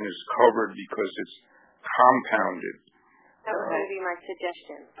Q10 is covered because it's compounded. That would be my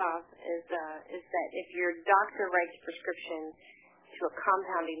suggestion, is that if your doctor writes a prescription to a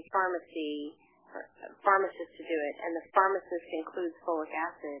compounding pharmacy, or a pharmacist to do it, and the pharmacist includes folic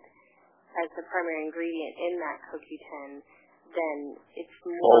acid as the primary ingredient in that CoQ10, then it's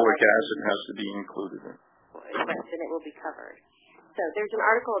more folic acid has to be included in it. Right, then it will be covered. So there's an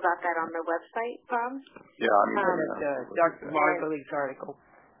article about that on the website, Bob. Yeah, Dr. Margoli's article.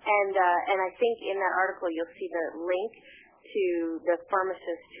 And I think in that article you'll see the link to the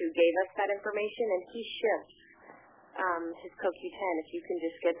pharmacist who gave us that information, and he ships his CoQ10. If you can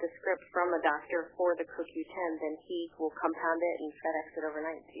just get the script from a doctor for the CoQ10, then he will compound it and FedEx it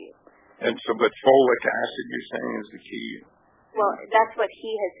overnight to you. And so, but folic acid, you're saying, is the key? Well, that's what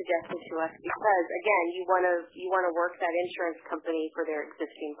he has suggested to us because, again, you want to work that insurance company for their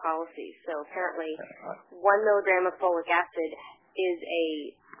existing policies. So apparently, 1 milligram of folic acid is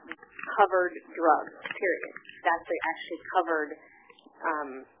a covered drug, period. That's the actually covered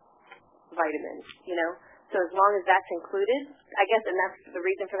vitamin, So as long as that's included, I guess, and that's the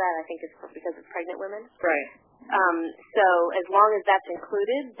reason for that, I think, is because it's pregnant women. Right. So as long as that's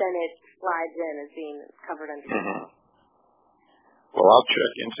included, then it slides in as being covered under the law. Well, I'll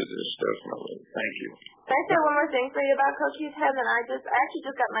check into this, definitely. Thank you. Can I say one more thing for you about CoQ10? I actually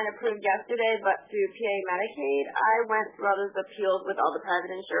just got mine approved yesterday, but through PA Medicaid. I went through all those appeals with all the private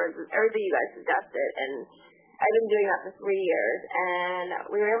insurances, everything you guys suggested, and I've been doing that for 3 years. And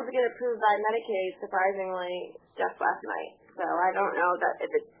we were able to get approved by Medicaid, surprisingly, just last night. So I don't know that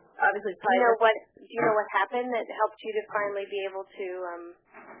if it's obviously private. Do you know what happened that helped you to finally be able to?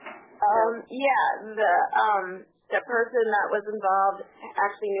 The person that was involved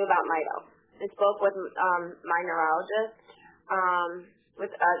actually knew about Mito. I spoke with my neurologist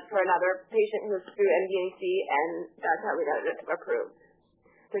for another patient who was through NVAC, and that's how we got it approved.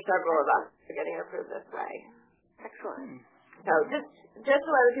 There's several of us who are getting approved this way. Excellent. So just to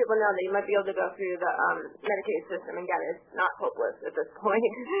let other people know that you might be able to go through the Medicaid system and get it. It's not hopeless at this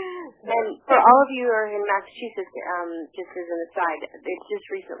point. And for all of you who are in Massachusetts, just as an aside, it just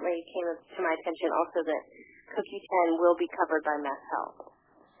recently came to my attention also that CoQ10 will be covered by MassHealth.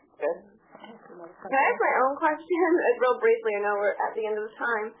 Good. Can I ask my own question? Real briefly, I know we're at the end of the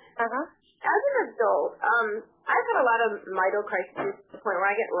time. As an adult, I've had a lot of mito crises to the point where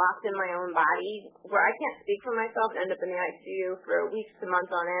I get locked in my own body, where I can't speak for myself and end up in the ICU for weeks to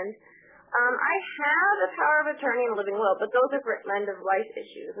months on end. I have a power of attorney and living will, but those are for end-of-life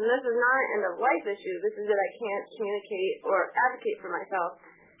issues. And this is not an end-of-life issue. This is that I can't communicate or advocate for myself.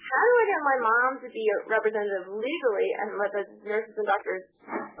 How do I get my mom to be a representative legally and let the nurses and doctors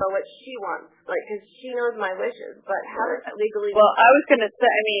know what she wants? Because she knows my wishes, but how does that legally... Well, I was going to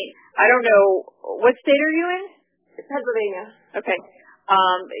say, I don't know, what state are you in? Pennsylvania. Okay.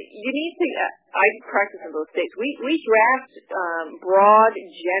 You need to, I practice in both states. We draft broad,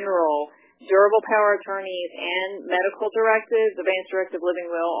 general, durable power attorneys and medical directives, advanced directive, living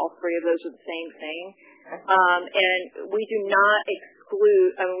will, all three of those are the same thing. And we do not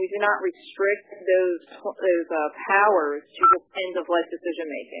we do not restrict those powers to just end-of-life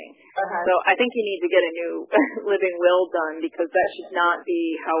decision-making. So I think you need to get a new living will done because that should not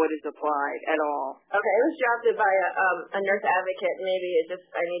be how it is applied at all. Okay, it was drafted by a nurse advocate. Maybe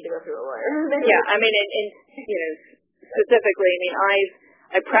I need to go through a lawyer. Yeah, and specifically,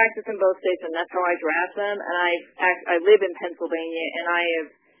 I practice in both states, and that's how I draft them. And I live in Pennsylvania, and I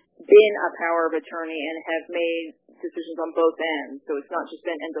have been a power of attorney and have made decisions on both ends. So it's not just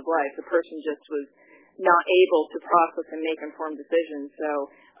been end of life. The person just was not able to process and make informed decisions. So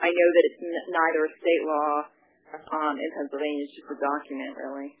I know that it's neither a state law in Pennsylvania. It's just a document,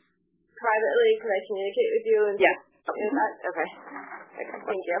 really. Privately, can I communicate with you? Yes. Okay.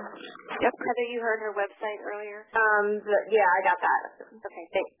 Thank you. Yep. Heather, you heard her website earlier? Yeah, I got that. Okay,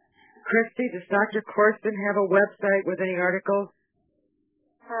 thanks. Christy, does Dr. Corson have a website with any articles?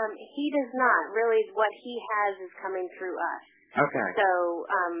 He does not. Really, what he has is coming through us. Okay. So,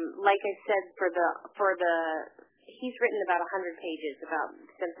 like I said, he's written about 100 pages about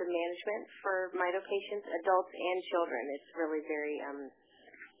symptom management for mito patients, adults and children. It's really very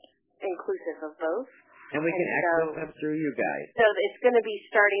inclusive of both. And we can access them through you guys. So it's going to be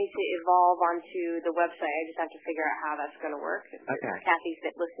starting to evolve onto the website. I just have to figure out how that's going to work. Okay. Kathy's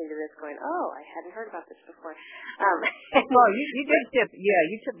listening to this going, oh, I hadn't heard about this before. Well, you did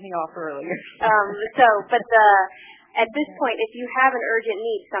you tipped me off earlier. At this point, if you have an urgent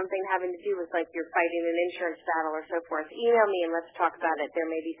need, something having to do with you're fighting an insurance battle or so forth, email me and let's talk about it.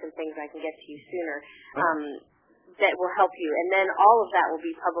 There may be some things I can get to you sooner. That will help you, and then all of that will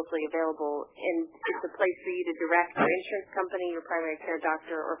be publicly available, and it's a place for you to direct your insurance company, your primary care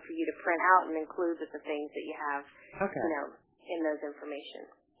doctor, or for you to print out and include the things that you have, in those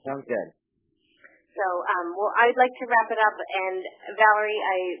information. Sounds good. So, I'd like to wrap it up, and Valerie,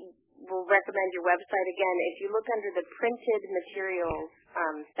 I will recommend your website again. If you look under the printed materials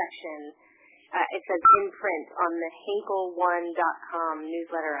section, it says in print on the Henkel1.com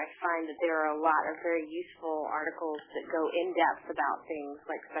newsletter. I find that there are a lot of very useful articles that go in depth about things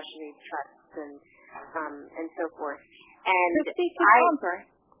like specialty trusts and so forth. And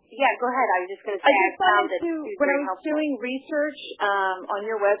yeah, go ahead. I was just going to say I found that when I was doing research on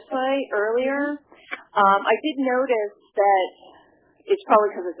your website earlier, I did notice that it's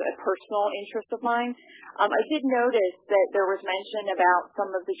probably because it's a personal interest of mine. I did notice that there was mention about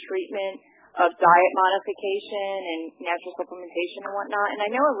some of the treatment of diet modification and natural supplementation and whatnot. And I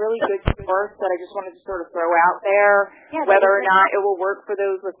know a really good source that I just wanted to sort of throw out there, whether or not it will work for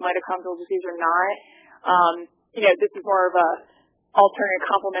those with mitochondrial disease or not. This is more of a alternate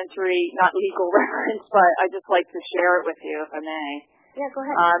complementary, not legal reference, but I just like to share it with you if I may. Yeah, go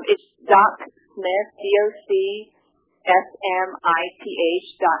ahead. It's Smith, DOCSMITH.org.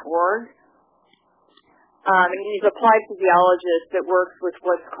 And he's a applied physiologist that works with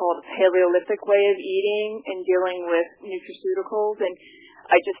what's called a Paleolithic way of eating and dealing with nutraceuticals. And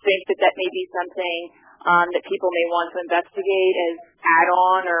I just think that that may be something that people may want to investigate as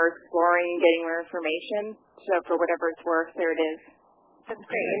add-on or exploring and getting more information. So for whatever it's worth, there it is. That's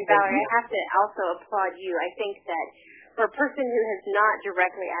great. And Valerie, I have to also applaud you. I think that for a person who has not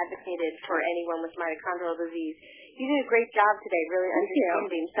directly advocated for anyone with mitochondrial disease, you did a great job today really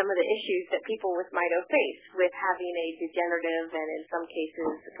understanding some of the issues that people with mito face with having a degenerative and in some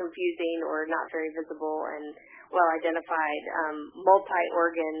cases confusing or not very visible and well-identified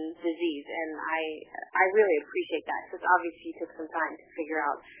multi-organ disease. And I really appreciate that because obviously you took some time to figure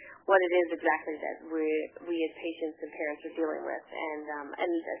out what it is exactly that we as patients and parents are dealing with.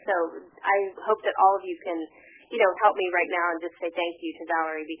 And so I hope that all of you can help me right now and just say thank you to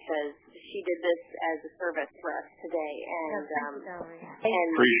Valerie because she did this as a service for us today. And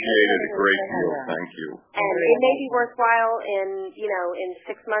appreciate it a great deal. Thank you. And it may be worthwhile in 6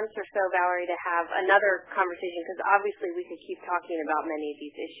 months or so, Valerie, to have another conversation because obviously we could keep talking about many of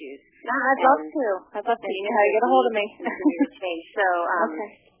these issues. I'd love to. You know how to get a hold of me.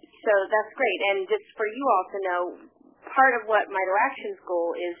 So that's great. And just for you all to know, part of what Mito Action's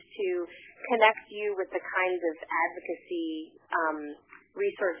goal is to connect you with the kinds of advocacy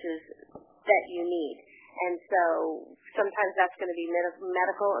resources that you need. And so sometimes that's going to be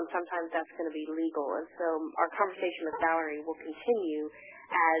medical and sometimes that's going to be legal. And so our conversation with Valerie will continue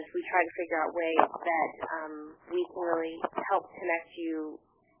as we try to figure out ways that we can really help connect you,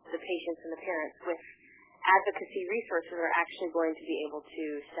 the patients and the parents, with advocacy resources that are actually going to be able to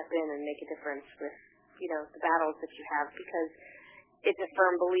step in and make a difference with, the battles that you have, because it's a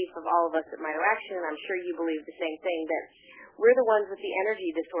firm belief of all of us at Mito Action, and I'm sure you believe the same thing, that we're the ones with the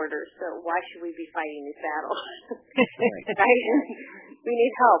energy disorders, so why should we be fighting these battles? Right? We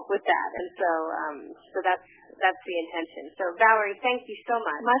need help with that, and so that's the intention. So Valerie, thank you so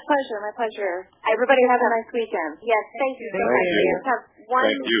much. My pleasure. Everybody have a nice weekend. Yes, thank you so much. I just have one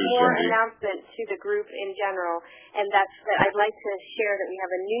more announcement to the group in general, and that's that I'd like to share that we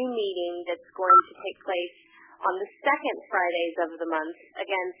have a new meeting that's going to take place on the second Fridays of the month.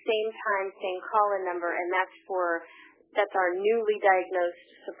 Again, same time, same call-in number, and that's our newly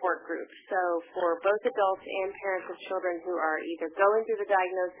diagnosed support group. So for both adults and parents of children who are either going through the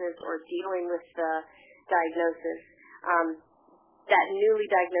diagnosis or dealing with the diagnosis, that newly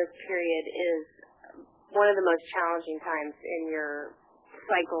diagnosed period is one of the most challenging times in your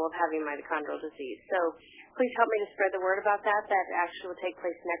cycle of having mitochondrial disease. So please help me to spread the word about that. That actually will take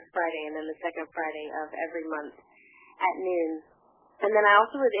place next Friday and then the second Friday of every month at noon. And then I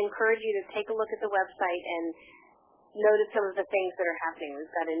also would encourage you to take a look at the website and notice some of the things that are happening.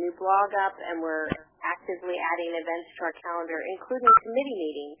 We've got a new blog up and we're actively adding events to our calendar, including committee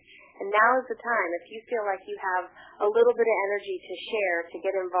meetings. And now is the time, if you feel like you have a little bit of energy to share, to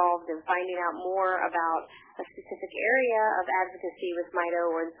get involved in finding out more about a specific area of advocacy with Mito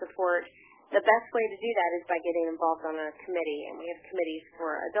or in support, the best way to do that is by getting involved on a committee. And we have committees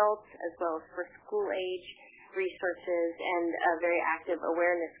for adults as well as for school-age resources and a very active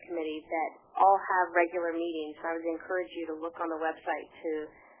awareness committee that all have regular meetings. So I would encourage you to look on the website to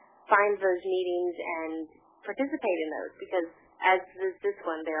find those meetings and participate in those because as is this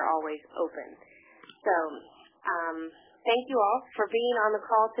one, they're always open. So thank you all for being on the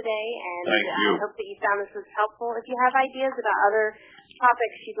call today, and I hope that you found this was helpful. If you have ideas about other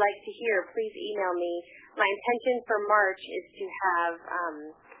topics you'd like to hear, please email me. My intention for March is to have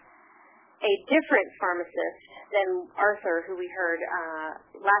a different pharmacist than Arthur, who we heard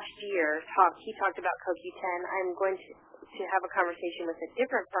last year talk. He talked about CoQ10. I'm going to have a conversation with a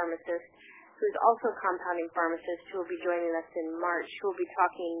different pharmacist who's also a compounding pharmacist who will be joining us in March, who will be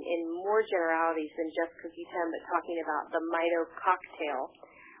talking in more generalities than just CoQ10, but talking about the Mito cocktail,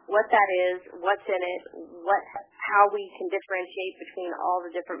 what that is, what's in it, how we can differentiate between all the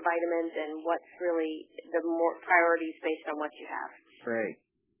different vitamins, and what's really the more priorities based on what you have. Great.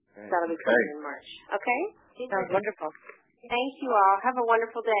 So that'll be coming in March. Okay? Sounds wonderful. Thank you all. Have a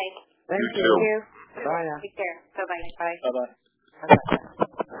wonderful day. Thank you. Bye now. Take care. Bye-bye. Bye-bye. Bye-bye.